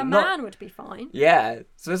 The man would be fine. Yeah,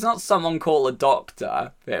 so it's not someone call a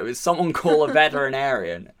doctor, it was someone call a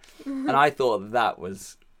veterinarian. And I thought that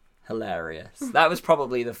was hilarious. That was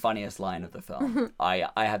probably the funniest line of the film, I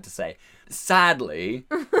had to say. Sadly,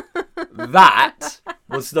 that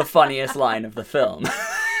was the funniest line of the film.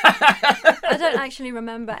 I don't actually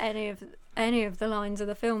remember any of the lines of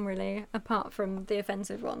the film, really, apart from the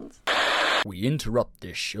offensive ones. We interrupt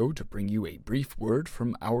this show to bring you a brief word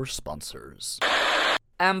from our sponsors.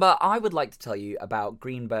 Amber, I would like to tell you about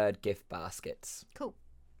Greenbird gift baskets.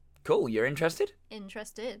 Cool, you're interested?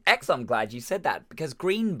 Interested. Excellent, I'm glad you said that, because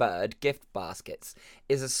Greenbird Gift Baskets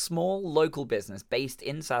is a small local business based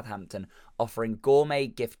in Southampton offering gourmet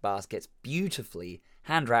gift baskets beautifully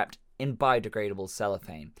hand-wrapped in biodegradable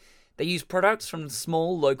cellophane. They use products from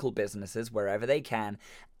small local businesses wherever they can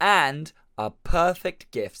and are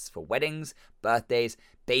perfect gifts for weddings, birthdays,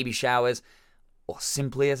 baby showers, or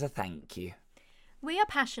simply as a thank you. We are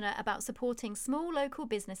passionate about supporting small local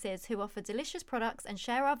businesses who offer delicious products and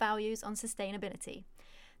share our values on sustainability.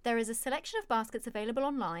 There is a selection of baskets available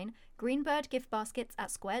online, Greenbird gift baskets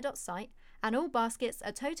at square.site, and all baskets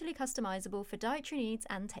are totally customisable for dietary needs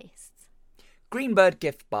and tastes. Greenbird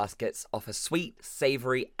gift baskets offer sweet,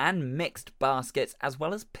 savoury and mixed baskets as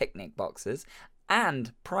well as picnic boxes,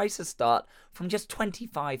 and prices start from just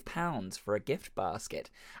 £25 for a gift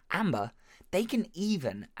basket. Amber, they can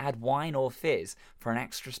even add wine or fizz for an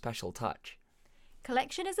extra special touch.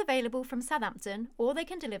 Collection is available from Southampton, or they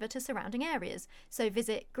can deliver to surrounding areas. So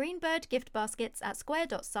visit Greenbird Gift Baskets at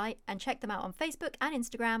square.site and check them out on Facebook and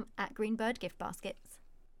Instagram at Greenbird Gift Baskets.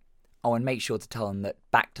 Oh, and make sure to tell them that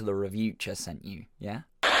Back to the Revuture sent you, yeah?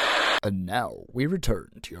 And now we return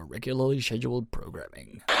to your regularly scheduled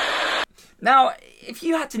programming. Now, if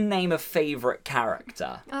you had to name a favourite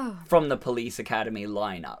character Oh. from the Police Academy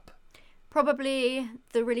lineup, Probably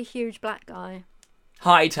the really huge black guy.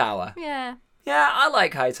 Hightower. Yeah, Yeah, I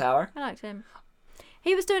like Hightower. I liked him.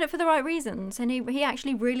 He was doing it for the right reasons, and he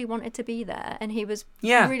actually really wanted to be there, and he was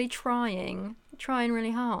really trying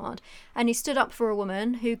really hard. And he stood up for a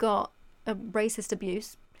woman who got a racist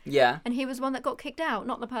abuse, Yeah. and he was one that got kicked out,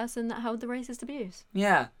 not the person that held the racist abuse.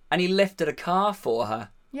 Yeah. And he lifted a car for her.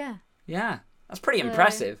 Yeah. Yeah. That's pretty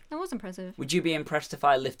impressive. That was impressive. Would you be impressed if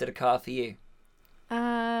I lifted a car for you?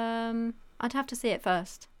 I'd have to see it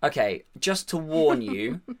first. Okay, just to warn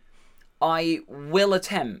you, I will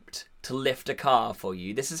attempt to lift a car for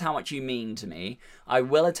you. This is how much you mean to me. I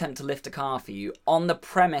will attempt to lift a car for you on the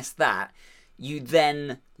premise that you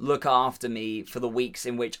then look after me for the weeks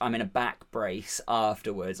in which I'm in a back brace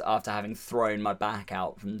afterwards, after having thrown my back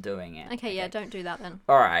out from doing it. Okay, yeah, don't do that then.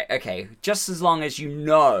 Alright, okay. Just as long as you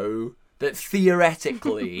know that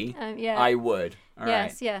theoretically Yeah. I would. All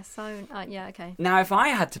right. Yes. Yeah, okay. Now, if I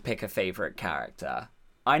had to pick a favourite character,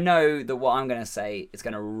 I know that what I'm going to say is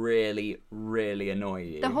going to really, really annoy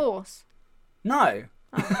you. The horse. No.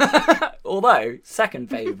 Although,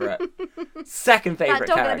 second favourite. Second favourite That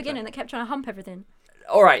dog character. at the beginning that kept trying to hump everything.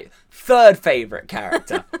 All right, third favourite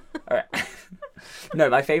character. All right. No,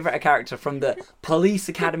 my favourite character from the Police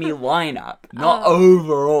Academy lineup, not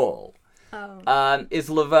overall, is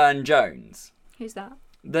Laverne Jones. Who's that?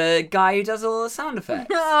 The guy who does all the sound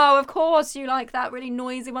effects. Oh, of course you like that really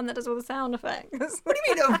noisy one that does all the sound effects. What do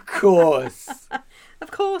you mean, of course?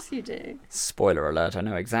 Of course you do. Spoiler alert, I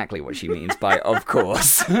know exactly what she means by of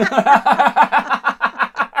course.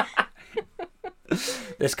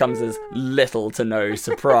 This comes as little to no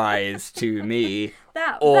surprise to me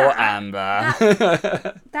or Amber.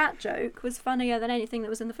 That joke was funnier than anything that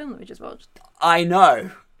was in the film that we just watched. I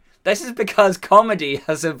know. This is because comedy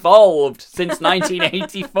has evolved since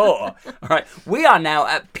 1984. All right, we are now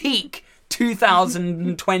at peak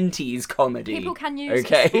 2020s comedy. People can use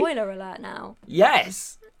spoiler alert now.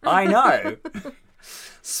 Yes, I know.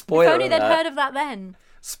 Spoiler If only alert. they'd heard of that then.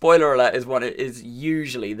 Spoiler alert is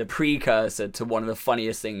usually the precursor to one of the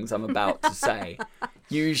funniest things I'm about to say.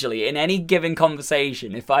 Usually, in any given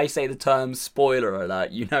conversation, if I say the term spoiler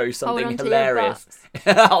alert, you know something hilarious.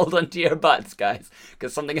 Hold on to your butts, guys,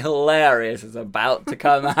 because something hilarious is about to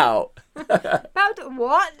come out. About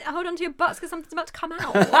what? Hold on to your butts because something's about to come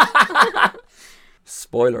out.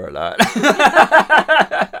 Spoiler alert.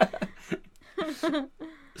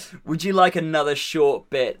 Would you like another short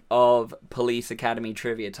bit of Police Academy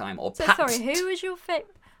trivia time? Or So, perhaps... sorry, who was your favourite?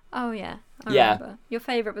 Oh, yeah. I Yeah. remember. Your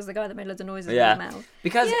favourite was the guy that made loads of noises Yeah. with his mouth.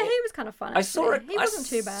 Because yeah, he was kind of fun. I saw actually. He wasn't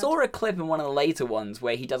too bad. saw a clip in one of the later ones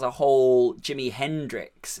where he does a whole Jimi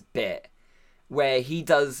Hendrix bit where he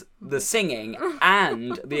does the singing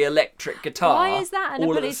and the electric guitar Why is that in a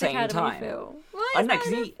all at the Police same Academy time. film? Why I is know, that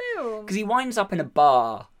in a film? Because he winds up in a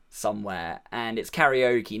bar somewhere and it's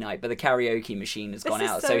karaoke night, but the karaoke machine has gone is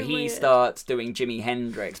out. so So he weird. starts doing Jimi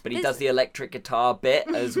Hendrix, but he This- does the electric guitar bit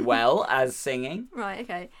as well as singing. Right,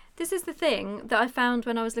 okay. This is the thing that I found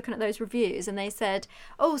when I was looking at those reviews, and they said,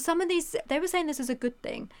 oh, some of these, they were saying this is a good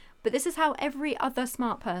thing, but this is how every other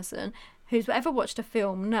smart person who's ever watched a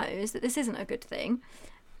film knows that this isn't a good thing.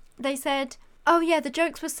 They said, oh yeah, the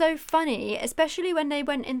jokes were so funny, especially when they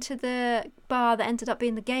went into the bar that ended up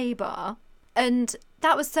being the gay bar, and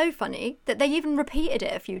that was so funny that they even repeated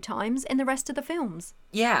it a few times in the rest of the films.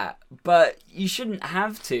 Yeah, but you shouldn't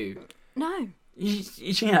have to. No. You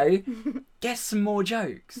know, get some more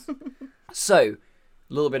jokes. So,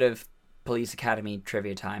 a little bit of Police Academy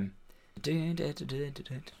trivia time.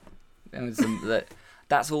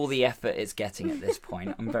 That's all the effort it's getting at this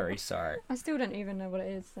point. I'm very sorry. I still don't even know what it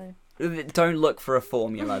is, so. Don't look for a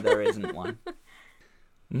formula, there isn't one.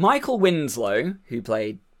 Michael Winslow, who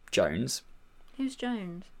played Jones. Who's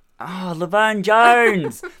Jones? Oh, Laverne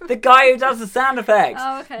Jones! The guy who does the sound effects!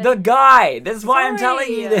 Oh, okay. The guy! This is why I'm telling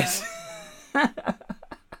Sorry. you this.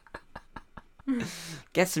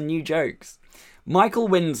 Get some new jokes. Michael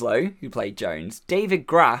Winslow, who played Jones, David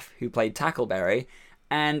Graff, who played Tackleberry,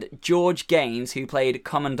 and George Gaines, who played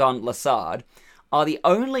Commandant Lassard, are the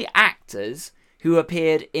only actors who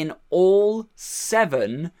appeared in all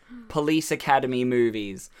 7 Police Academy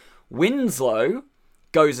movies. Winslow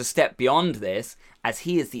goes a step beyond this, as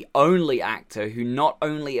he is the only actor who not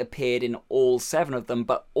only appeared in all 7 of them,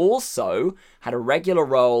 but also had a regular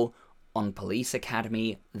role on Police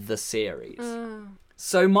Academy, the series.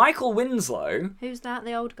 So Michael Winslow... Who's that?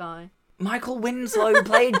 The old guy? Michael Winslow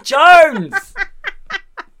played Jones!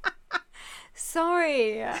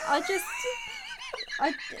 Sorry,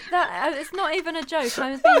 it's not even a joke.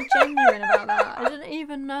 I was being genuine about that. I didn't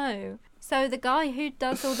even know. So the guy who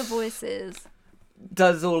does all the voices,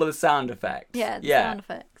 Does all of the sound effects. sound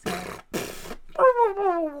effects.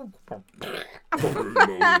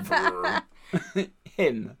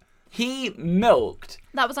 Him. He milked.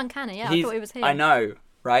 That was uncanny, yeah. I thought it was him. I know,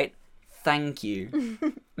 right? Thank you.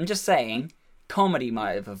 I'm just saying, comedy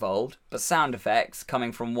might have evolved, but sound effects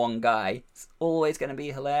coming from one guy is always going to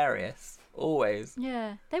be hilarious. Always.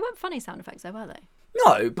 Yeah. They weren't funny sound effects, though, were they?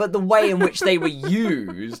 No, but the way in which they were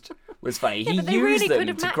used was funny. Yeah, He but they used really them could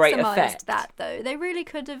have to great maximised effect. that, though. They really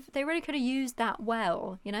could have used that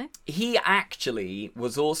well, you know? He actually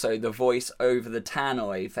was also the voice over the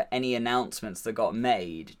tannoy for any announcements that got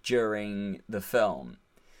made during the film.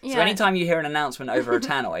 Yeah. So anytime you hear an announcement over a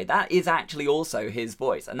tannoy, that is actually also his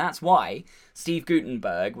voice. And that's why Steve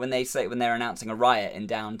Guttenberg, when they're announcing a riot in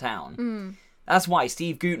downtown, that's why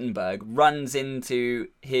Steve Guttenberg runs into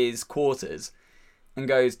his quarters and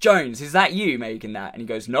goes, "Jones, is that you making that?" And he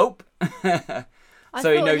goes, "Nope."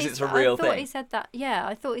 So he knows it's a real thing. I thought he said that. Yeah,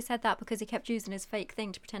 I thought he said that because he kept using his fake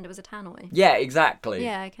thing to pretend it was a tannoy. Yeah, exactly.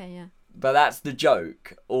 Yeah, okay, yeah. But that's the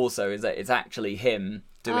joke also, is that it's actually him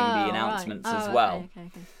doing the announcements as well. Okay.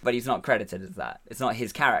 But he's not credited as that. It's not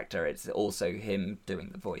his character, it's also him doing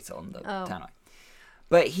the voice on the tannoy.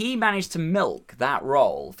 But he managed to milk that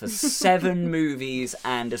role for 7 movies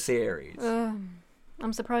and a series.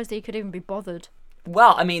 I'm surprised he could even be bothered.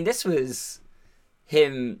 Well, I mean, this was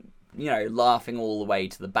him, laughing all the way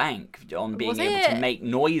to the bank on being able to make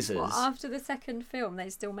noises. Well, after the second film, they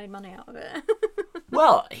still made money out of it.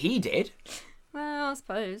 Well, he did. Well, I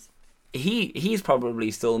suppose. He's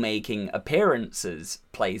probably still making appearances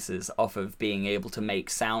places off of being able to make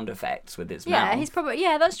sound effects with his mouth.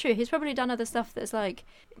 Yeah, that's true. He's probably done other stuff that's like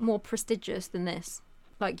more prestigious than this.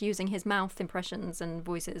 Like using his mouth impressions and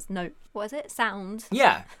voices. No, what is it? Sound.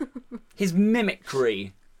 Yeah. His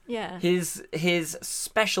mimicry. Yeah. His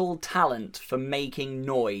special talent for making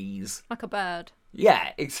noise. Like a bird.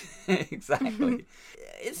 Yeah, exactly.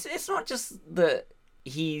 It's not just that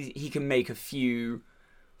he can make a few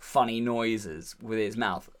funny noises with his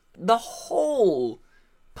mouth. The whole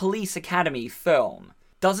Police Academy film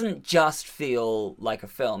doesn't just feel like a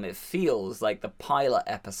film. It feels like the pilot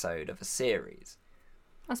episode of a series.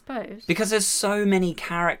 I suppose. Because there's so many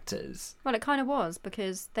characters. Well, it kind of was,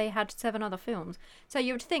 because they had 7 other films. So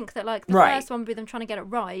you would think that, like, the first one would be them trying to get it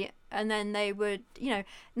right, and then they would,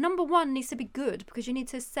 number 1 needs to be good, because you need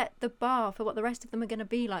to set the bar for what the rest of them are going to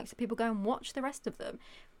be like, so people go and watch the rest of them.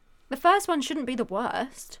 The first one shouldn't be the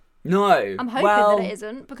worst. No. I'm hoping that it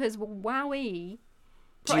isn't, because wowee.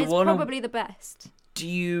 But it's probably the best. Do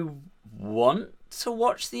you want to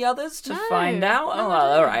watch the others to No, find out? no, Oh,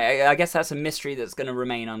 well, all right. I guess that's a mystery that's going to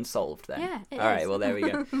remain unsolved then. Yeah, it all right, is. well, there we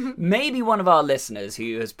go. Maybe one of our listeners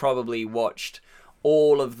who has probably watched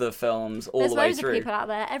all of the films all There's the way loads through. of people out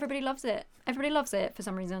there. Everybody loves it. Everybody loves it for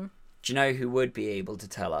some reason. Do you know who would be able to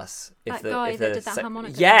tell us if That guy that did that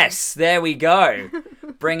harmonica Yes, there we go.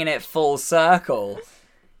 Bringing it full circle.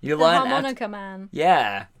 You The learned harmonica man.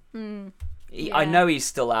 Yeah. Yeah. I know he's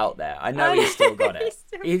still out there. I know he's still got it.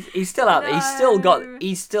 He's still out there. No.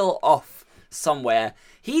 He's still off somewhere.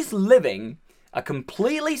 He's living a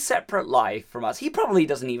completely separate life from us. He probably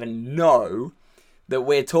doesn't even know that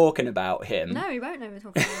we're talking about him. No, he won't know we're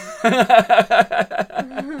talking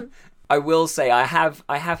about him. I will say I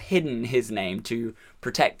have hidden his name to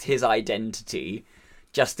protect his identity,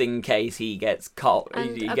 just in case he gets caught.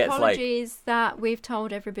 And He gets apologies that we've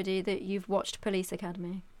told everybody that you've watched Police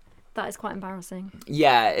Academy. That is quite embarrassing.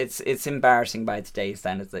 Yeah, it's embarrassing by today's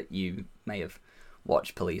standards that you may have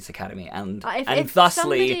watched Police Academy and If thusly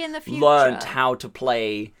somebody in the future- learnt how to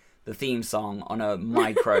play the theme song on a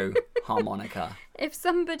micro harmonica. If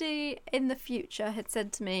somebody in the future had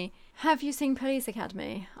said to me, "Have you seen Police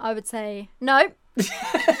Academy?" I would say, "No."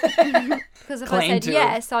 Because if Claim I said to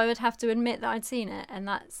yes, I would have to admit that I'd seen it, and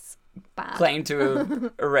that's bad. Claim to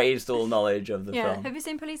have erased all knowledge of the Yeah. film. Have you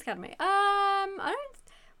seen Police Academy? I don't.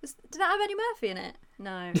 Did that have Eddie Murphy in it?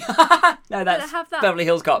 No. No, Did that's it have that Beverly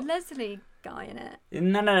Hills Cop. Leslie guy in it?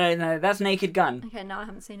 No, that's Naked Gun. Okay, no, I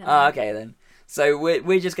haven't seen it. Oh, okay then. So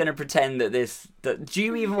we're just going to pretend that do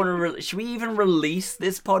you even want to should we even release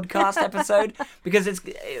this podcast episode? Because it's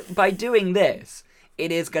by doing this,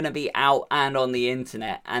 it is going to be out and on the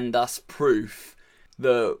internet, and thus proof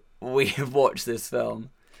that we have watched this film.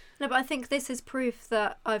 No, but I think this is proof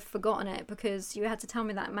that I've forgotten it, because you had to tell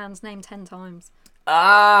me that man's name 10 times.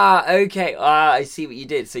 Ah, okay. I see what you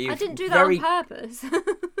did. So you I didn't do that on purpose.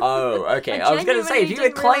 Oh, okay. I I was going to say, if genuinely you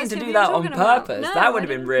had claimed didn't to realise do who that you were on talking about. purpose, No, that would I have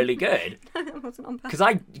been didn't. really good. It wasn't on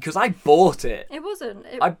purpose. Because I bought it. It wasn't.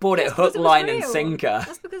 I bought it that's hook, because was line, and real. sinker.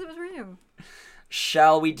 That's because it was real.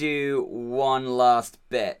 Shall we do one last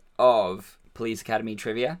bit of Police Academy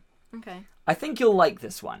trivia? Okay. I think you'll like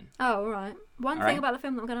this one. Oh, all right. One All thing right. about the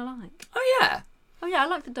film that I'm going to like. Oh, yeah. Oh, yeah, I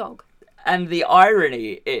like the dog. And the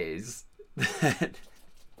irony is that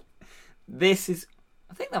this is...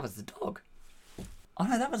 I think that was the dog. Oh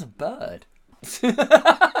no, that was a bird.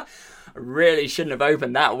 I really shouldn't have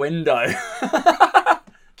opened that window.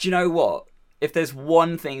 Do you know what? If there's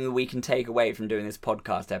one thing that we can take away from doing this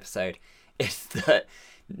podcast episode, it's that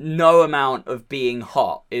no amount of being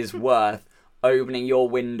hot is worth opening your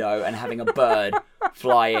window and having a bird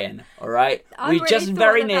fly in, alright? We really just thought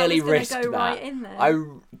very that nearly was gonna risked go that. right in there. I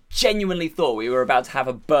genuinely thought we were about to have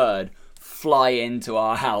a bird fly into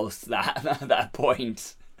our house at that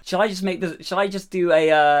point. Shall I just do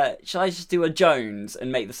a Jones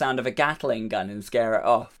and make the sound of a Gatling gun and scare it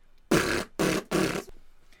off?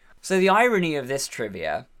 So the irony of this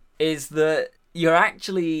trivia is that you're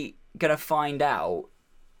actually gonna find out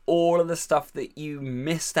all of the stuff that you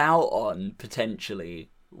missed out on, potentially,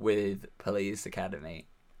 with Police Academy.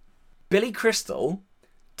 Billy Crystal,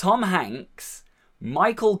 Tom Hanks,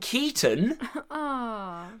 Michael Keaton,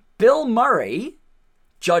 Bill Murray,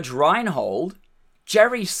 Judge Reinhold,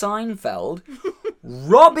 Jerry Seinfeld,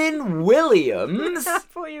 Robin Williams... I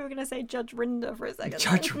thought you were going to say Judge Rinder for a second.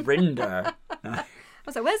 Judge Rinder. No. I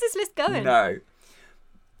was like, where's this list going? No.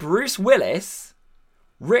 Bruce Willis,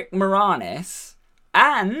 Rick Moranis,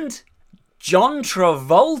 and John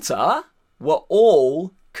Travolta were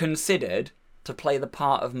all considered to play the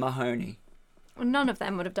part of Mahoney. Well, none of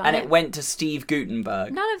them would have done And it. it went to Steve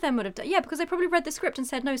Guttenberg. None of them would have done. Yeah, because they probably read the script and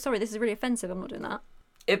said, "No, sorry, this is really offensive. I'm not doing that."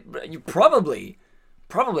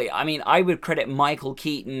 Probably. I mean, I would credit Michael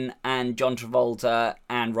Keaton and John Travolta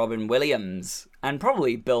and Robin Williams and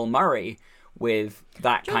probably Bill Murray with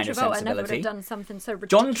that kind of Travolta sensibility. never would have done something so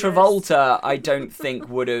John ridiculous. Travolta, I don't think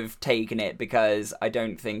would have taken it because I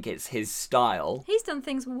don't think it's his style. He's done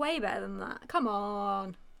things way better than that. Come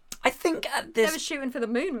on. I think at They were this... shooting for the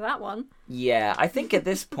moon with that one. Yeah, I think at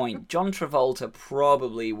this point, John Travolta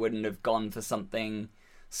probably wouldn't have gone for something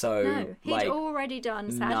so, No, he'd already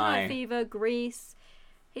done Saturday Night Fever, Grease.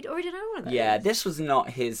 He'd already done all of those. Yeah, this was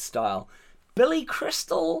not his style. Billy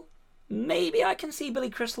Crystal, maybe I can see Billy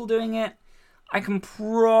Crystal doing it. I can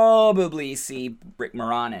probably see Rick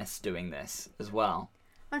Moranis doing this as well.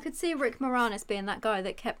 I could see Rick Moranis being that guy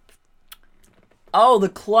that kept... Oh, the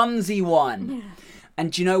clumsy one. Yeah.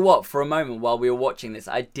 And do you know what? For a moment while we were watching this,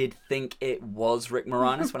 I did think it was Rick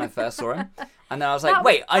Moranis when I first saw him. And then I was like,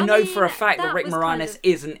 wait, I know for a fact that Rick Moranis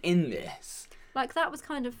isn't in this. Like, that was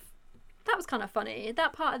kind of funny.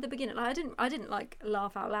 That part at the beginning, like, I didn't like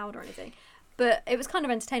laugh out loud or anything. But it was kind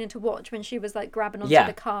of entertaining to watch when she was like grabbing onto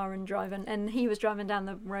the car and driving, and he was driving down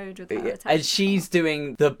the road with her attached. And she's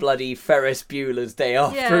doing the bloody Ferris Bueller's Day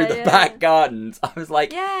Off through the back gardens. I was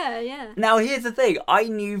like, yeah. Now here's the thing: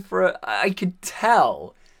 I could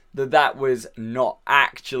tell that was not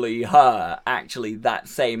actually her, actually that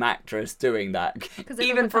same actress doing that.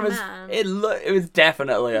 Even from it was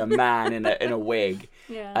definitely a man in a wig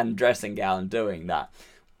and dressing gown doing that,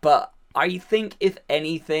 but. I think, if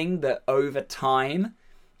anything, that over time,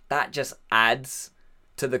 that just adds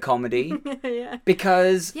to the comedy. Yeah.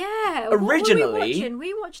 Because originally... What were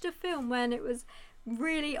we watched a film when it was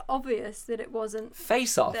really obvious that it wasn't...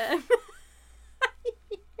 Face Off.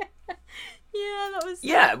 Yeah, that was...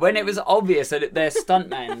 Yeah, when it was obvious that their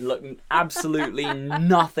stuntmen looked absolutely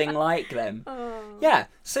nothing like them. Oh. Yeah,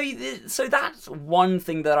 so that's one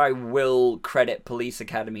thing that I will credit Police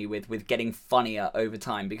Academy with getting funnier over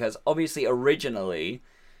time, because obviously originally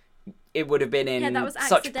it would have been in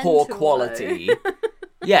such poor quality.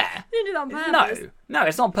 Yeah. You didn't do that on purpose. No,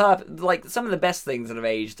 it's not purpose. Like, some of the best things that have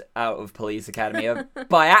aged out of Police Academy are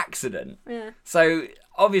by accident. Yeah. So,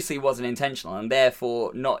 obviously it wasn't intentional, and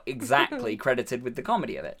therefore not exactly credited with the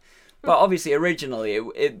comedy of it. But obviously, originally,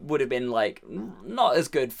 it would have been, like, not as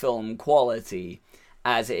good film quality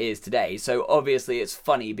as it is today. So, obviously, it's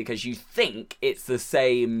funny because you think it's the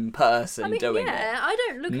same person doing it. I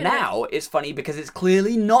don't look at it... Now, it's funny because it's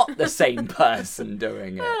clearly not the same person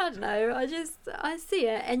doing it. I don't know. I see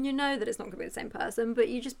it, and you know that it's not going to be the same person, but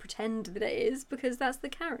you just pretend that it is, because that's the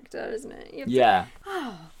character, isn't it? Yeah.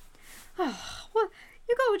 Well,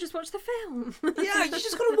 you got to just watch the film. Yeah, you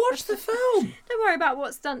just got to watch the film. Don't worry about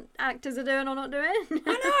what stunt actors are doing or not doing.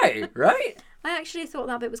 I know, right? I actually thought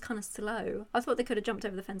that bit was kind of slow. I thought they could have jumped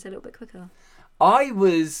over the fence a little bit quicker. I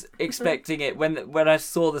was expecting it when I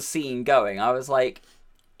saw the scene going. I was like,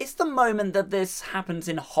 "It's the moment that this happens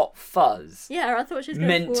in Hot Fuzz." Yeah, I thought she was going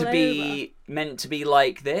to fall over. Meant to be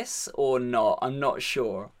like this or not. I'm not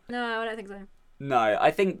sure. No, I don't think so. No, I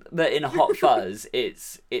think that in Hot Fuzz,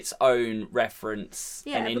 it's its own reference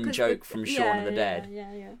and in-joke from Shaun of the Dead.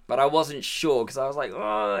 Yeah. But I wasn't sure, because I was like,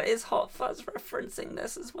 oh, is Hot Fuzz referencing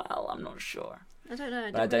this as well? I'm not sure. I don't know.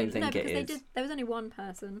 But I don't think it because is. there was only one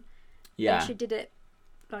person Yeah. And she did it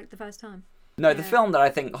like the first time. No, the Yeah. film that I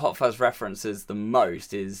think Hot Fuzz references the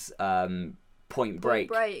most is Point Break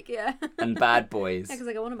Break, yeah. and Bad Boys. Yeah, because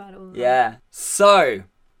I go on about it all the time. Yeah. So,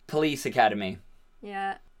 Police Academy.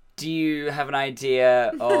 Yeah. Do you have an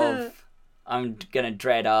idea of... I'm going to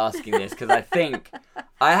dread asking this because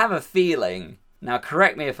I have a feeling, now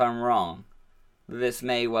correct me if I'm wrong, that this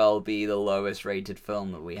may well be the lowest rated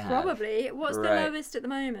film that we have. Probably. What's the Right. lowest at the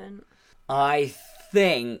moment? I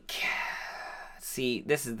think... See,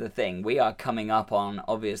 this is the thing. We are coming up on,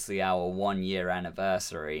 obviously, our 1 year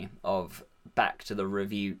anniversary of Back to the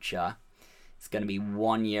Reviewture. It's going to be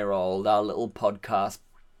 1 year old, our little podcast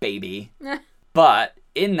baby. But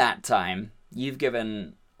in that time, you've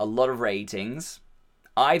given a lot of ratings.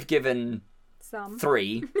 I've given Some.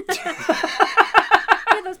 3.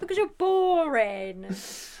 Yeah, that's because you're boring.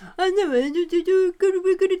 I know, we're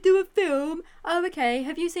going to do a film. Oh, okay.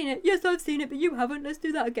 Have you seen it? Yes, I've seen it, but you haven't. Let's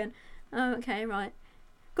do that again. Oh, okay, right.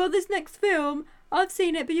 Got this next film. I've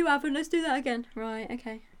seen it, but you haven't. Let's do that again. Right,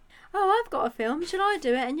 okay. Oh, I've got a film. Should I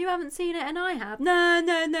do it? And you haven't seen it, and I have. No,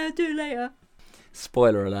 do it later.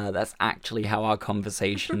 Spoiler alert, that's actually how our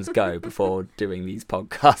conversations go before doing these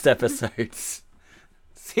podcast episodes.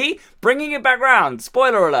 See? Bringing it back round.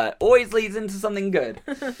 Spoiler alert. Always leads into something good.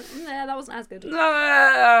 Yeah, that wasn't as good.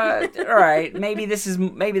 Alright, maybe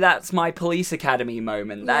that's my Police Academy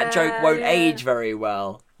moment. That joke won't age very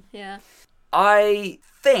well. Yeah. I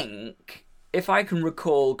think, if I can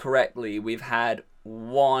recall correctly, we've had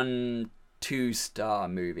 1 2-star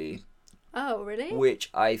movie, Oh, really? which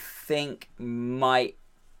I think might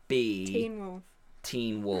be Teen Wolf.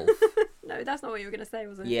 Teen Wolf. No, that's not what you were going to say,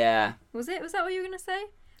 was it? Yeah, Was it? Was that what you were going to say?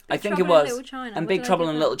 I Big think Trouble it was. In Little China. And What Big did I Trouble give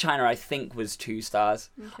in that? Little China, I think, was 2 stars.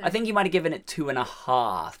 Okay. I think you might have given it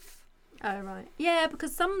 2.5. Oh, right. Yeah,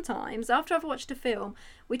 because sometimes after I've watched a film,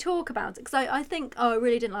 we talk about it. Because I think, oh, I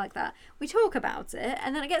really didn't like that. We talk about it,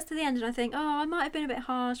 and then it gets to the end, and I think, oh, I might have been a bit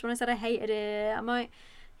harsh when I said I hated it. I might,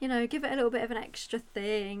 give it a little bit of an extra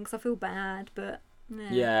thing because I feel bad, but...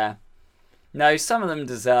 Yeah. No, some of them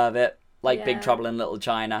deserve it, like Big Yeah. Trouble in Little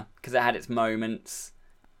China, because it had its moments.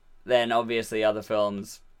 Then, obviously, other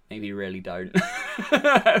films maybe really don't.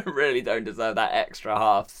 Really don't deserve that extra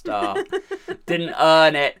half star. Didn't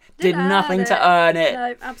earn it. Did Didn't nothing earn to it. earn it. No,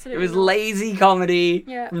 It absolutely was not. lazy comedy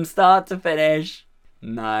Yeah. from start to finish.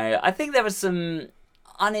 No, I think there was some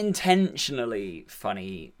unintentionally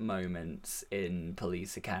funny moments in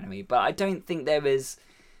Police Academy, but I don't think there was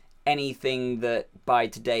anything that by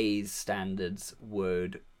today's standards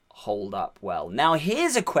would hold up well. Now,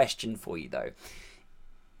 here's a question for you, though.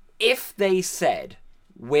 If they said,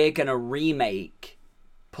 we're going to remake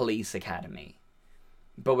Police Academy,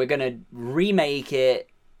 but we're going to remake it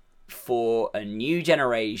for a new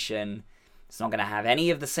generation, it's not going to have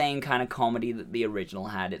any of the same kind of comedy that the original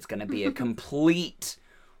had. It's going to be a complete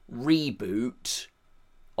reboot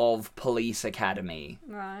of Police Academy.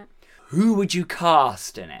 Right. Who would you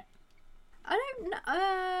cast in it? I don't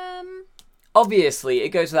know. Obviously, it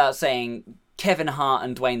goes without saying Kevin Hart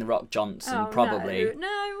and Dwayne "The Rock" Johnson, Oh, probably. No,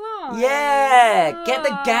 why? Yeah! Get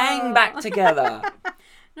the gang back Oh. together.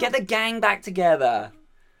 Get the gang back together.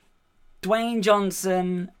 Dwayne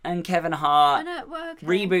Johnson and Kevin I Hart know, well, okay.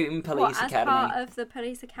 rebooting Police What, Academy. as part of the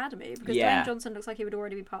Police Academy? Because Yeah. Dwayne Johnson looks like he would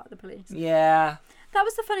already be part of the police. Yeah. That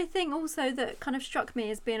was the funny thing also that kind of struck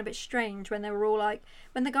me as being a bit strange when they were all like,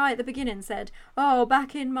 when the guy at the beginning said, oh,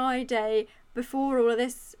 back in my day, before all of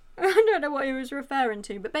this, I don't know what he was referring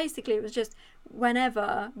to, but basically it was just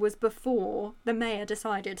whenever was before the mayor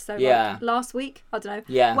decided. So Yeah. like last week, I don't know.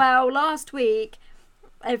 Yeah. Well, last week,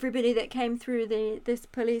 everybody that came through this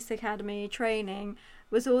police academy training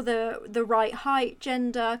was all the right height,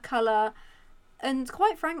 gender, colour. And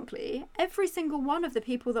quite frankly, every single one of the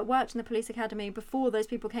people that worked in the police academy before those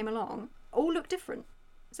people came along all looked different.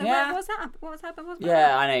 So Yeah. what was happening? What's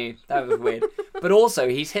Yeah, I know. That was weird. But also,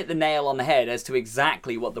 he's hit the nail on the head as to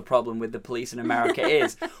exactly what the problem with the police in America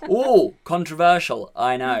is. Ooh, controversial.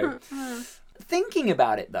 I know. Thinking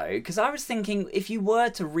about it, though, because I was thinking if you were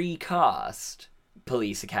to recast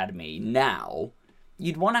Police Academy now,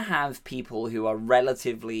 you'd want to have people who are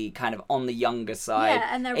relatively kind of on the younger side, Yeah,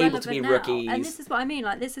 and they're able relevant to be now. rookies. And this is what I mean.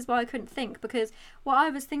 Like, this is why I couldn't think, because what I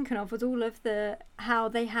was thinking of was all of how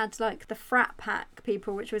they had like the frat pack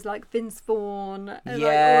people, which was like Vince Vaughn, and, like, all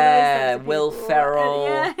Yeah, those sorts of Will people. Ferrell,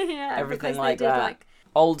 And, yeah, everything because like they did, that. like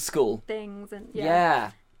Old school. things and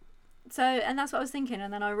Yeah. So, and that's what I was thinking,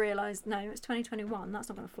 and then I realised, no, it's 2021. That's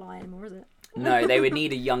not going to fly anymore, is it? No, they would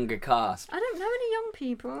need a younger cast. I don't know any young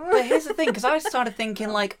people. But here's the thing, because I started thinking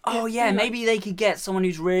like, oh yeah, maybe they could get someone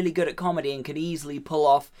who's really good at comedy and could easily pull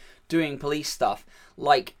off doing police stuff,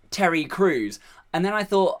 like Terry Crews. And then I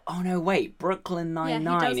thought, oh no, wait, Brooklyn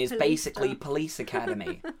Nine-Nine is police basically stuff. Police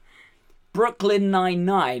Academy. Brooklyn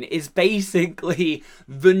Nine-Nine is basically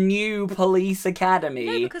the new Police Academy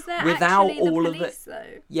No, because they're without actually the all police, of it.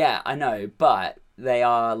 though. Yeah, I know, but they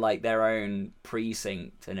are like their own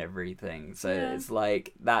precinct and everything. So Yeah. it's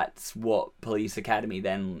like that's what Police Academy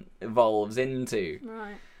then evolves into.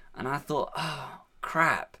 Right. And I thought, oh,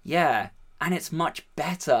 crap. Yeah. And it's much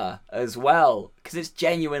better as well because it's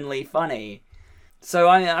genuinely funny. So,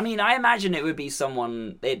 I mean, I imagine it would be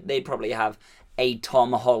someone, they'd probably have a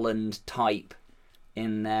Tom Holland type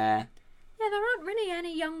in there. Yeah, there aren't really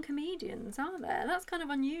any young comedians, are there? That's kind of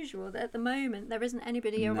unusual that at the moment there isn't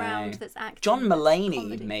anybody No. around that's acting. John that's Mulaney,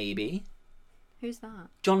 comedy. maybe. Who's that?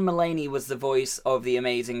 John Mulaney was the voice of the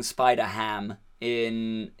amazing Spider-Ham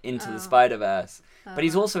in Into Oh. the Spider-Verse. But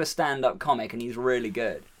he's right. also a stand-up comic and he's really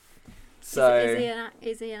good. So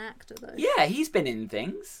Is he an actor, though? yeah, he's been in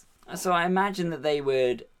things. So I imagine that they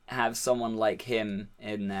would have someone like him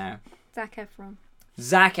in there. Zac Efron.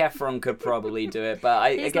 Zac Efron could probably do it,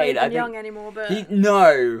 but He's not even I think young anymore, but...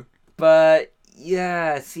 no. But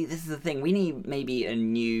yeah, see, this is the thing. We need maybe a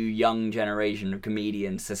new young generation of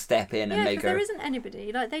comedians to step in and Yeah, make because a. there isn't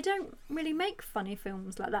anybody. Like, they don't really make funny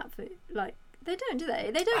films like that for... Like, they don't, do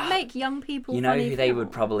they? They don't make young people You know funny who they would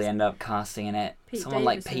films. probably end up casting in it? Pete Someone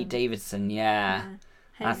like Davidson. Pete Davidson. Yeah,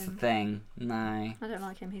 Hate that's the him. thing. No, I don't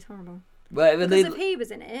like him. He's horrible. but Because if he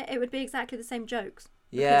was in it, it would be exactly the same jokes.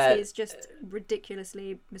 yeah, Because he's just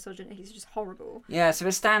ridiculously misogynist. He's just horrible. yeah. So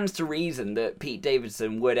it stands to reason that Pete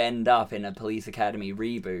Davidson would end up in a Police Academy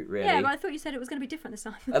reboot. Really, Yeah, but I thought you said it was going to be different this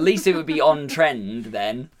time. at least it would be on trend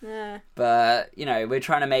then. Yeah. But, you know, we're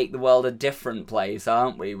trying to make the world a different place,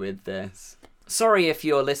 aren't we, with this? Sorry if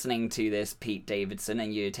you're listening to this, Pete Davidson,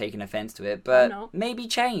 and you're taking offence to it, but not. maybe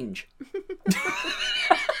change.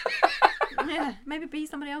 Yeah, maybe be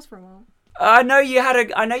somebody else for a while. I know you had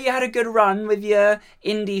a good run with your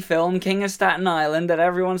indie film, King of Staten Island, that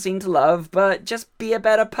everyone seemed to love, but just be a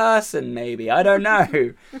better person, maybe. I don't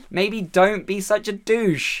know. Maybe don't be such a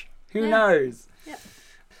douche. Who Yeah. knows? Yeah.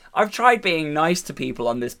 I've tried being nice to people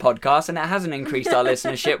on this podcast and it hasn't increased our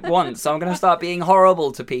listenership once, so I'm going to start being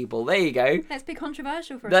horrible to people. There you go. Let's be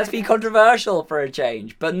controversial for a Let's be second. controversial for a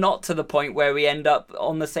change, but not to the point where we end up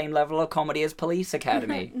on the same level of comedy as Police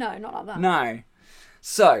Academy. No, not like that. No.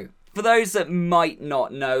 So, for those that might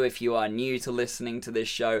not know, if you are new to listening to this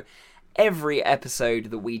show, every episode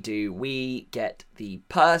that we do, we get the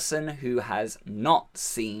person who has not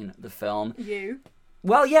seen the film. You.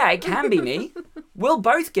 Well, yeah, it can be me. We'll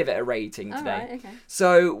both give it a rating today. Alright, okay.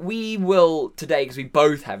 So we will today, because we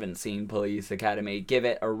both haven't seen Police Academy, give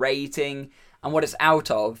it a rating, and what it's out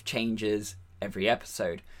of changes every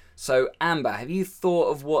episode. So Amber, have you thought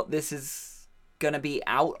of what this is gonna be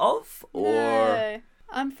out of, or No.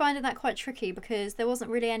 I'm finding that quite tricky because there wasn't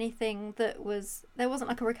really anything that was... There wasn't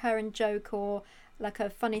like a recurring joke or like a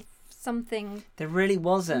funny something. there really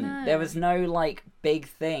wasn't? No. There was no like big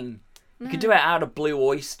thing. You could do it out of blue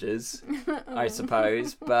oysters, I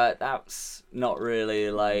suppose, but that's not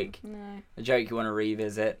really like No. a joke you want to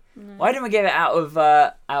revisit. Why don't we give it out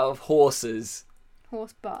of horses?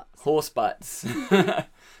 Horse butts. Horse butts.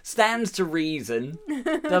 Stands to reason,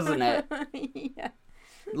 doesn't it? Yeah.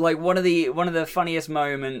 Like one of the funniest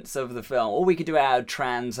moments of the film. Or we could do it out of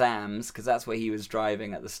Trans Ams, because that's where he was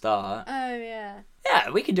driving at the start. Oh, yeah.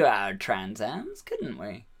 Yeah, we could do it out of Trans Ams, couldn't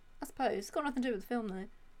we? I suppose. It's got nothing to do with the film, though.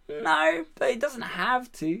 No, but it doesn't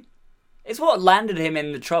have to. It's what landed him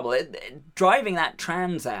in the trouble. Driving that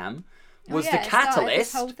Trans Am was Oh, yeah, the it started this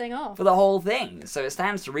catalyst whole thing off. for the whole thing. So it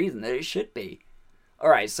stands to reason that it should be.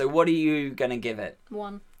 Alright, so what are you going to give it?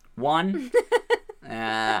 1. 1?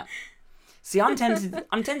 See, I'm tempted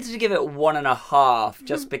to give it 1.5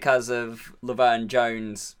 just because of Laverne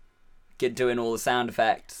Jones doing all the sound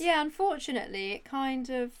effects. Yeah, unfortunately, it kind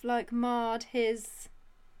of like marred his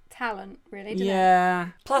talent, really, didn't it? Yeah.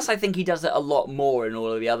 Plus, I think he does it a lot more in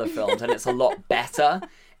all of the other films, and it's a lot better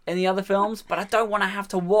in the other films. But I don't want to have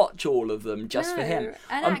to watch all of them just for him.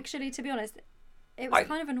 And actually, to be honest, it was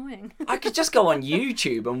kind of annoying. I could just go on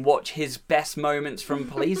YouTube and watch his best moments from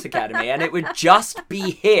Police Academy, and it would just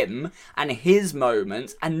be him and his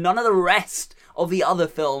moments, and none of the rest of the other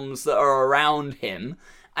films that are around him.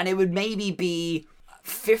 And it would maybe be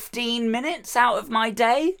 15 minutes out of my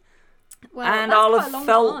day. Well, And that's I'll quite have a long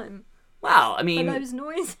felt- time Well, I for mean, those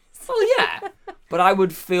noises. well, yeah. But I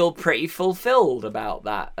would feel pretty fulfilled about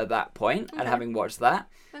that at that point, and having watched that.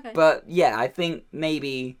 Okay. But yeah, I think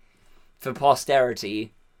maybe for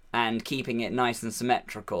posterity and keeping it nice and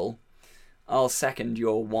symmetrical, I'll second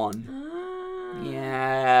your 1.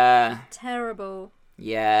 Yeah. Terrible.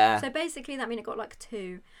 Yeah. So basically that means it got like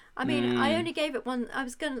 2. I mean, I only gave it 1.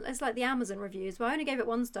 It's like the Amazon reviews, but I only gave it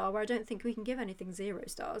 1 star, where I don't think we can give anything 0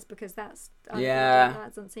 stars, because that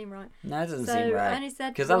doesn't seem right. No, that doesn't So seem I right. only said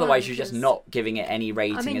Because 1, otherwise you're just 'cause- not giving it any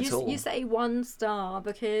rating I mean, at all. you say 1 star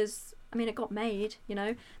because, I mean, it got made, you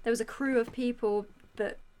know. There was a crew of people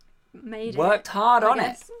that made Worked it. hard on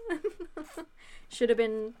it. Should have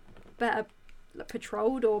been better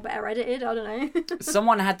patrolled or better edited, I don't know.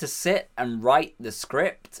 Someone had to sit and write the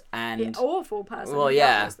script and... The awful person. Well, that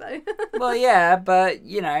yeah. was, though. Well, yeah, but,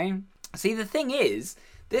 you know... See, the thing is,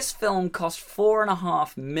 this film cost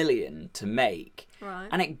 $4.5 million to make. Right.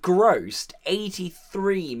 And it grossed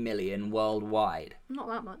 $83 million worldwide. Not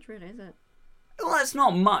that much, really, is it? Well, that's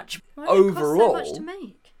not much Why did it cost overall. so much to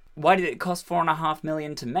make? Why did it cost $4.5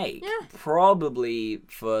 million to make? Yeah. Probably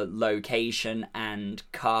for location and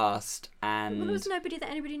cast Well, and there was nobody that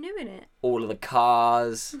anybody knew in it. all of the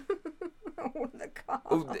cars. All the cars.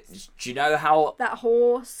 Oh, do you know how That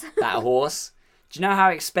horse. that horse? Do you know how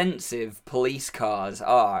expensive police cars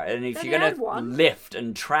are? And if They you're had gonna one. lift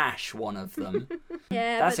and trash one of them,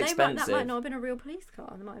 Yeah, That's but that expensive. might not have been a real police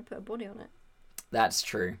car. They might have put a body on it. that's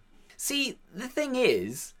true. See, the thing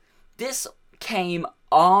is, this came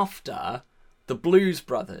after the Blues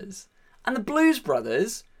Brothers, and the Blues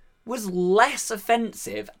Brothers was less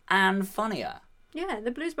offensive and funnier. Yeah,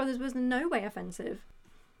 the Blues Brothers was in no way offensive.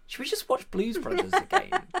 Should we just watch Blues Brothers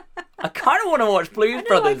again? I kind of want to watch Blues I know,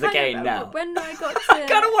 Brothers I kind again of, now. When I got I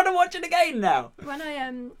kind of to, want to watch it again now. when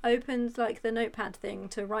I opened like the notepad thing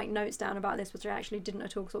to write notes down about this, which I actually didn't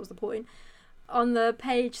at all, because what was the point? On the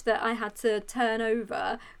page that I had to turn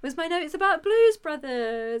over was my notes about Blues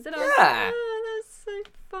Brothers, and I was Yeah. like, oh, that's so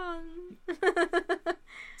fun.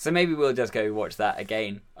 So maybe we'll just go watch that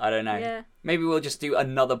again. I don't know. Yeah. Maybe we'll just do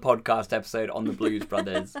another podcast episode on the Blues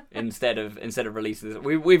Brothers instead of releasing this.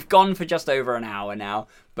 We've gone for just over an hour now,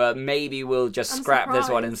 but maybe we'll just I'm scrap this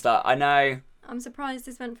one and start. I know. I'm surprised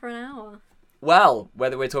this went for an hour. Well,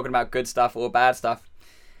 whether we're talking about good stuff or bad stuff,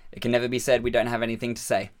 it can never be said we don't have anything to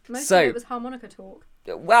say. Most So, of it was harmonica talk.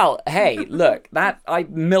 well, hey, look, that I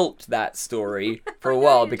milked that story for a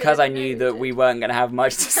while you because did, I I know knew you that did. we weren't going to have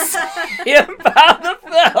much to say about the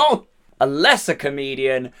film. A lesser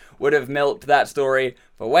comedian would have milked that story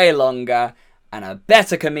for way longer, and a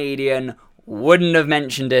better comedian wouldn't have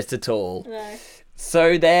mentioned it at all. No.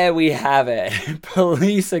 So there we have it.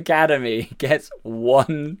 Police Academy gets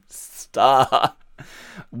 1 star.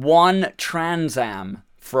 1 Trans Am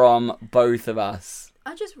from both of us.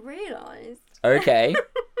 I just realised Okay.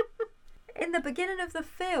 in the beginning of the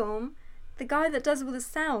film, the guy that does all the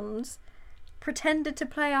sounds pretended to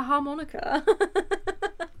play a harmonica.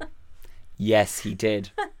 Yes, he did.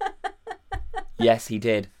 Yes, he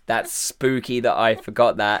did. That's spooky that I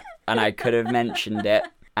forgot that, and I could have mentioned it,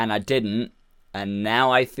 and I didn't, and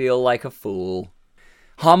now I feel like a fool.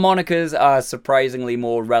 Harmonicas are surprisingly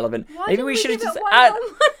more relevant. Why Maybe didn't we should have give it just one add...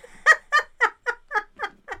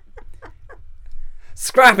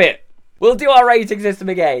 Scrap it. We'll do our rating system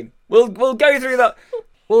again. We'll go through the...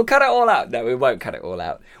 We'll cut it all out. No, we won't cut it all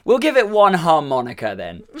out. We'll give it 1 harmonica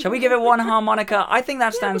then. Shall we give it 1 harmonica? I think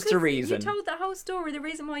that stands to because reason. You told that whole story. The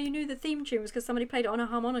reason why you knew the theme tune was because somebody played it on a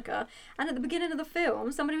harmonica, and at the beginning of the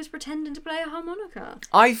film, somebody was pretending to play a harmonica.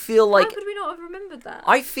 I feel like... How could we not have remembered that?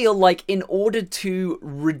 I feel like in order to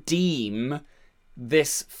redeem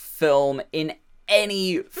this film in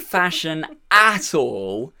any fashion at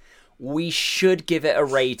all, we should give it a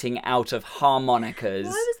rating out of harmonicas.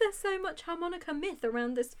 Why was there so much harmonica myth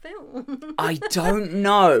around this film? I don't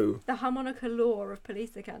know. The harmonica lore of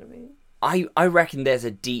Police Academy. I reckon there's a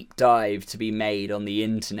deep dive to be made on the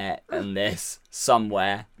internet on this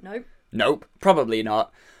somewhere. Nope. Nope, probably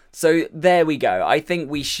not. So there we go. I think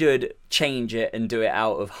we should change it and do it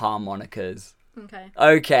out of harmonicas. Okay.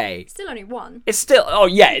 Okay. Still only 1. It's still... Oh,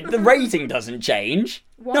 yeah, the rating doesn't change.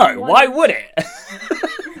 One- No, one- why would it?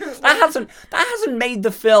 That hasn't made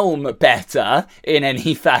the film better in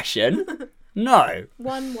any fashion. No.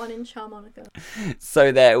 1 1-inch harmonica.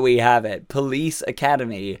 So there we have it. Police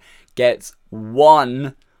Academy gets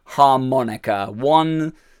 1 harmonica.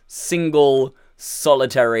 1 single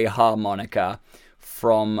solitary harmonica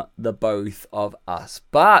from the both of us.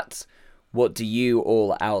 But what do you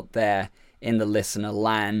all out there in the listener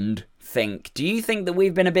land think? Do you think that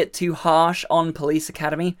we've been a bit too harsh on Police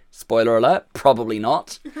Academy? Spoiler alert, probably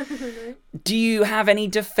not. Do you have any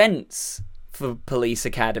defense for Police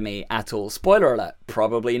Academy at all? Spoiler alert,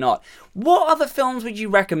 probably not. What other films would you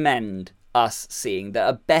recommend us seeing that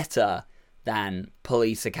are better than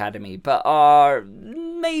Police Academy, but are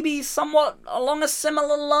maybe somewhat along a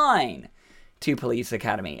similar line to Police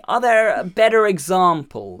Academy? Are there better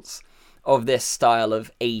examples of this style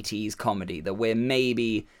of 80s comedy that we're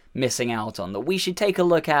maybe missing out on, that we should take a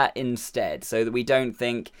look at instead, so that we don't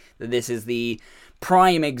think that this is the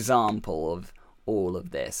prime example of all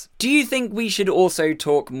of this. Do you think we should also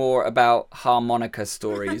talk more about harmonica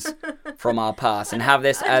stories from our past and have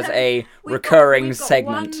this as a recurring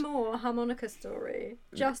segment? One more harmonica story.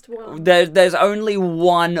 Just one. There's only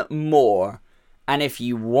one more. And if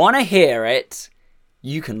you want to hear it,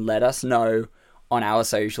 you can let us know on our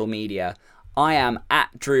social media. I am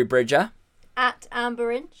at Drew Bridger. At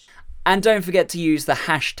Amber Inch. And don't forget to use the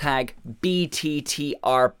hashtag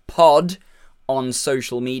BTTRpod on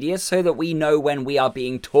social media so that we know when we are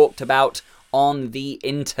being talked about on the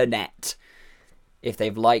internet. If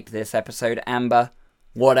they've liked this episode, Amber,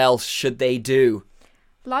 what else should they do?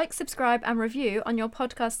 Like, subscribe and review on your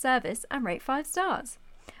podcast service and rate 5 stars.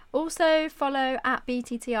 Also follow at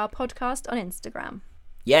BTTR Podcast on Instagram.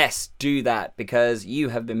 Yes, do that, because you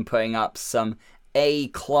have been putting up some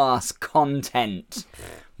A-class content,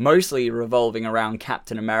 mostly revolving around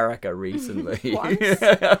Captain America recently. Once.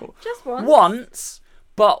 Just once. Once,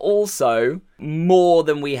 but also more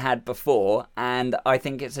than we had before, and I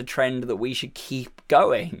think it's a trend that we should keep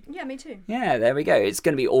going. Yeah, me too. Yeah, there we go. It's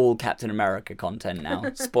going to be all Captain America content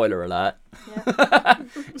now. Spoiler alert. Yeah.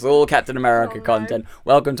 It's all Captain America Oh, no. content.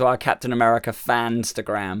 Welcome to our Captain America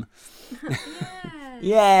Fanstagram. Yeah.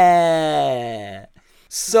 Yeah.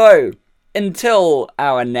 So, until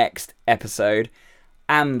our next episode,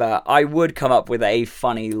 Amber, I would come up with a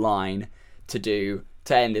funny line to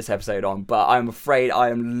end this episode on, but I'm afraid I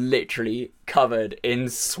am literally covered in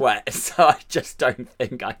sweat, so I just don't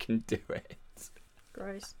think I can do it.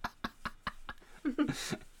 Gross. Do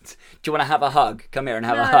you want to have a hug? Come here and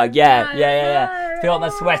have a No, hug. Yeah, no, yeah. no. Feel my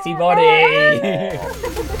sweaty body.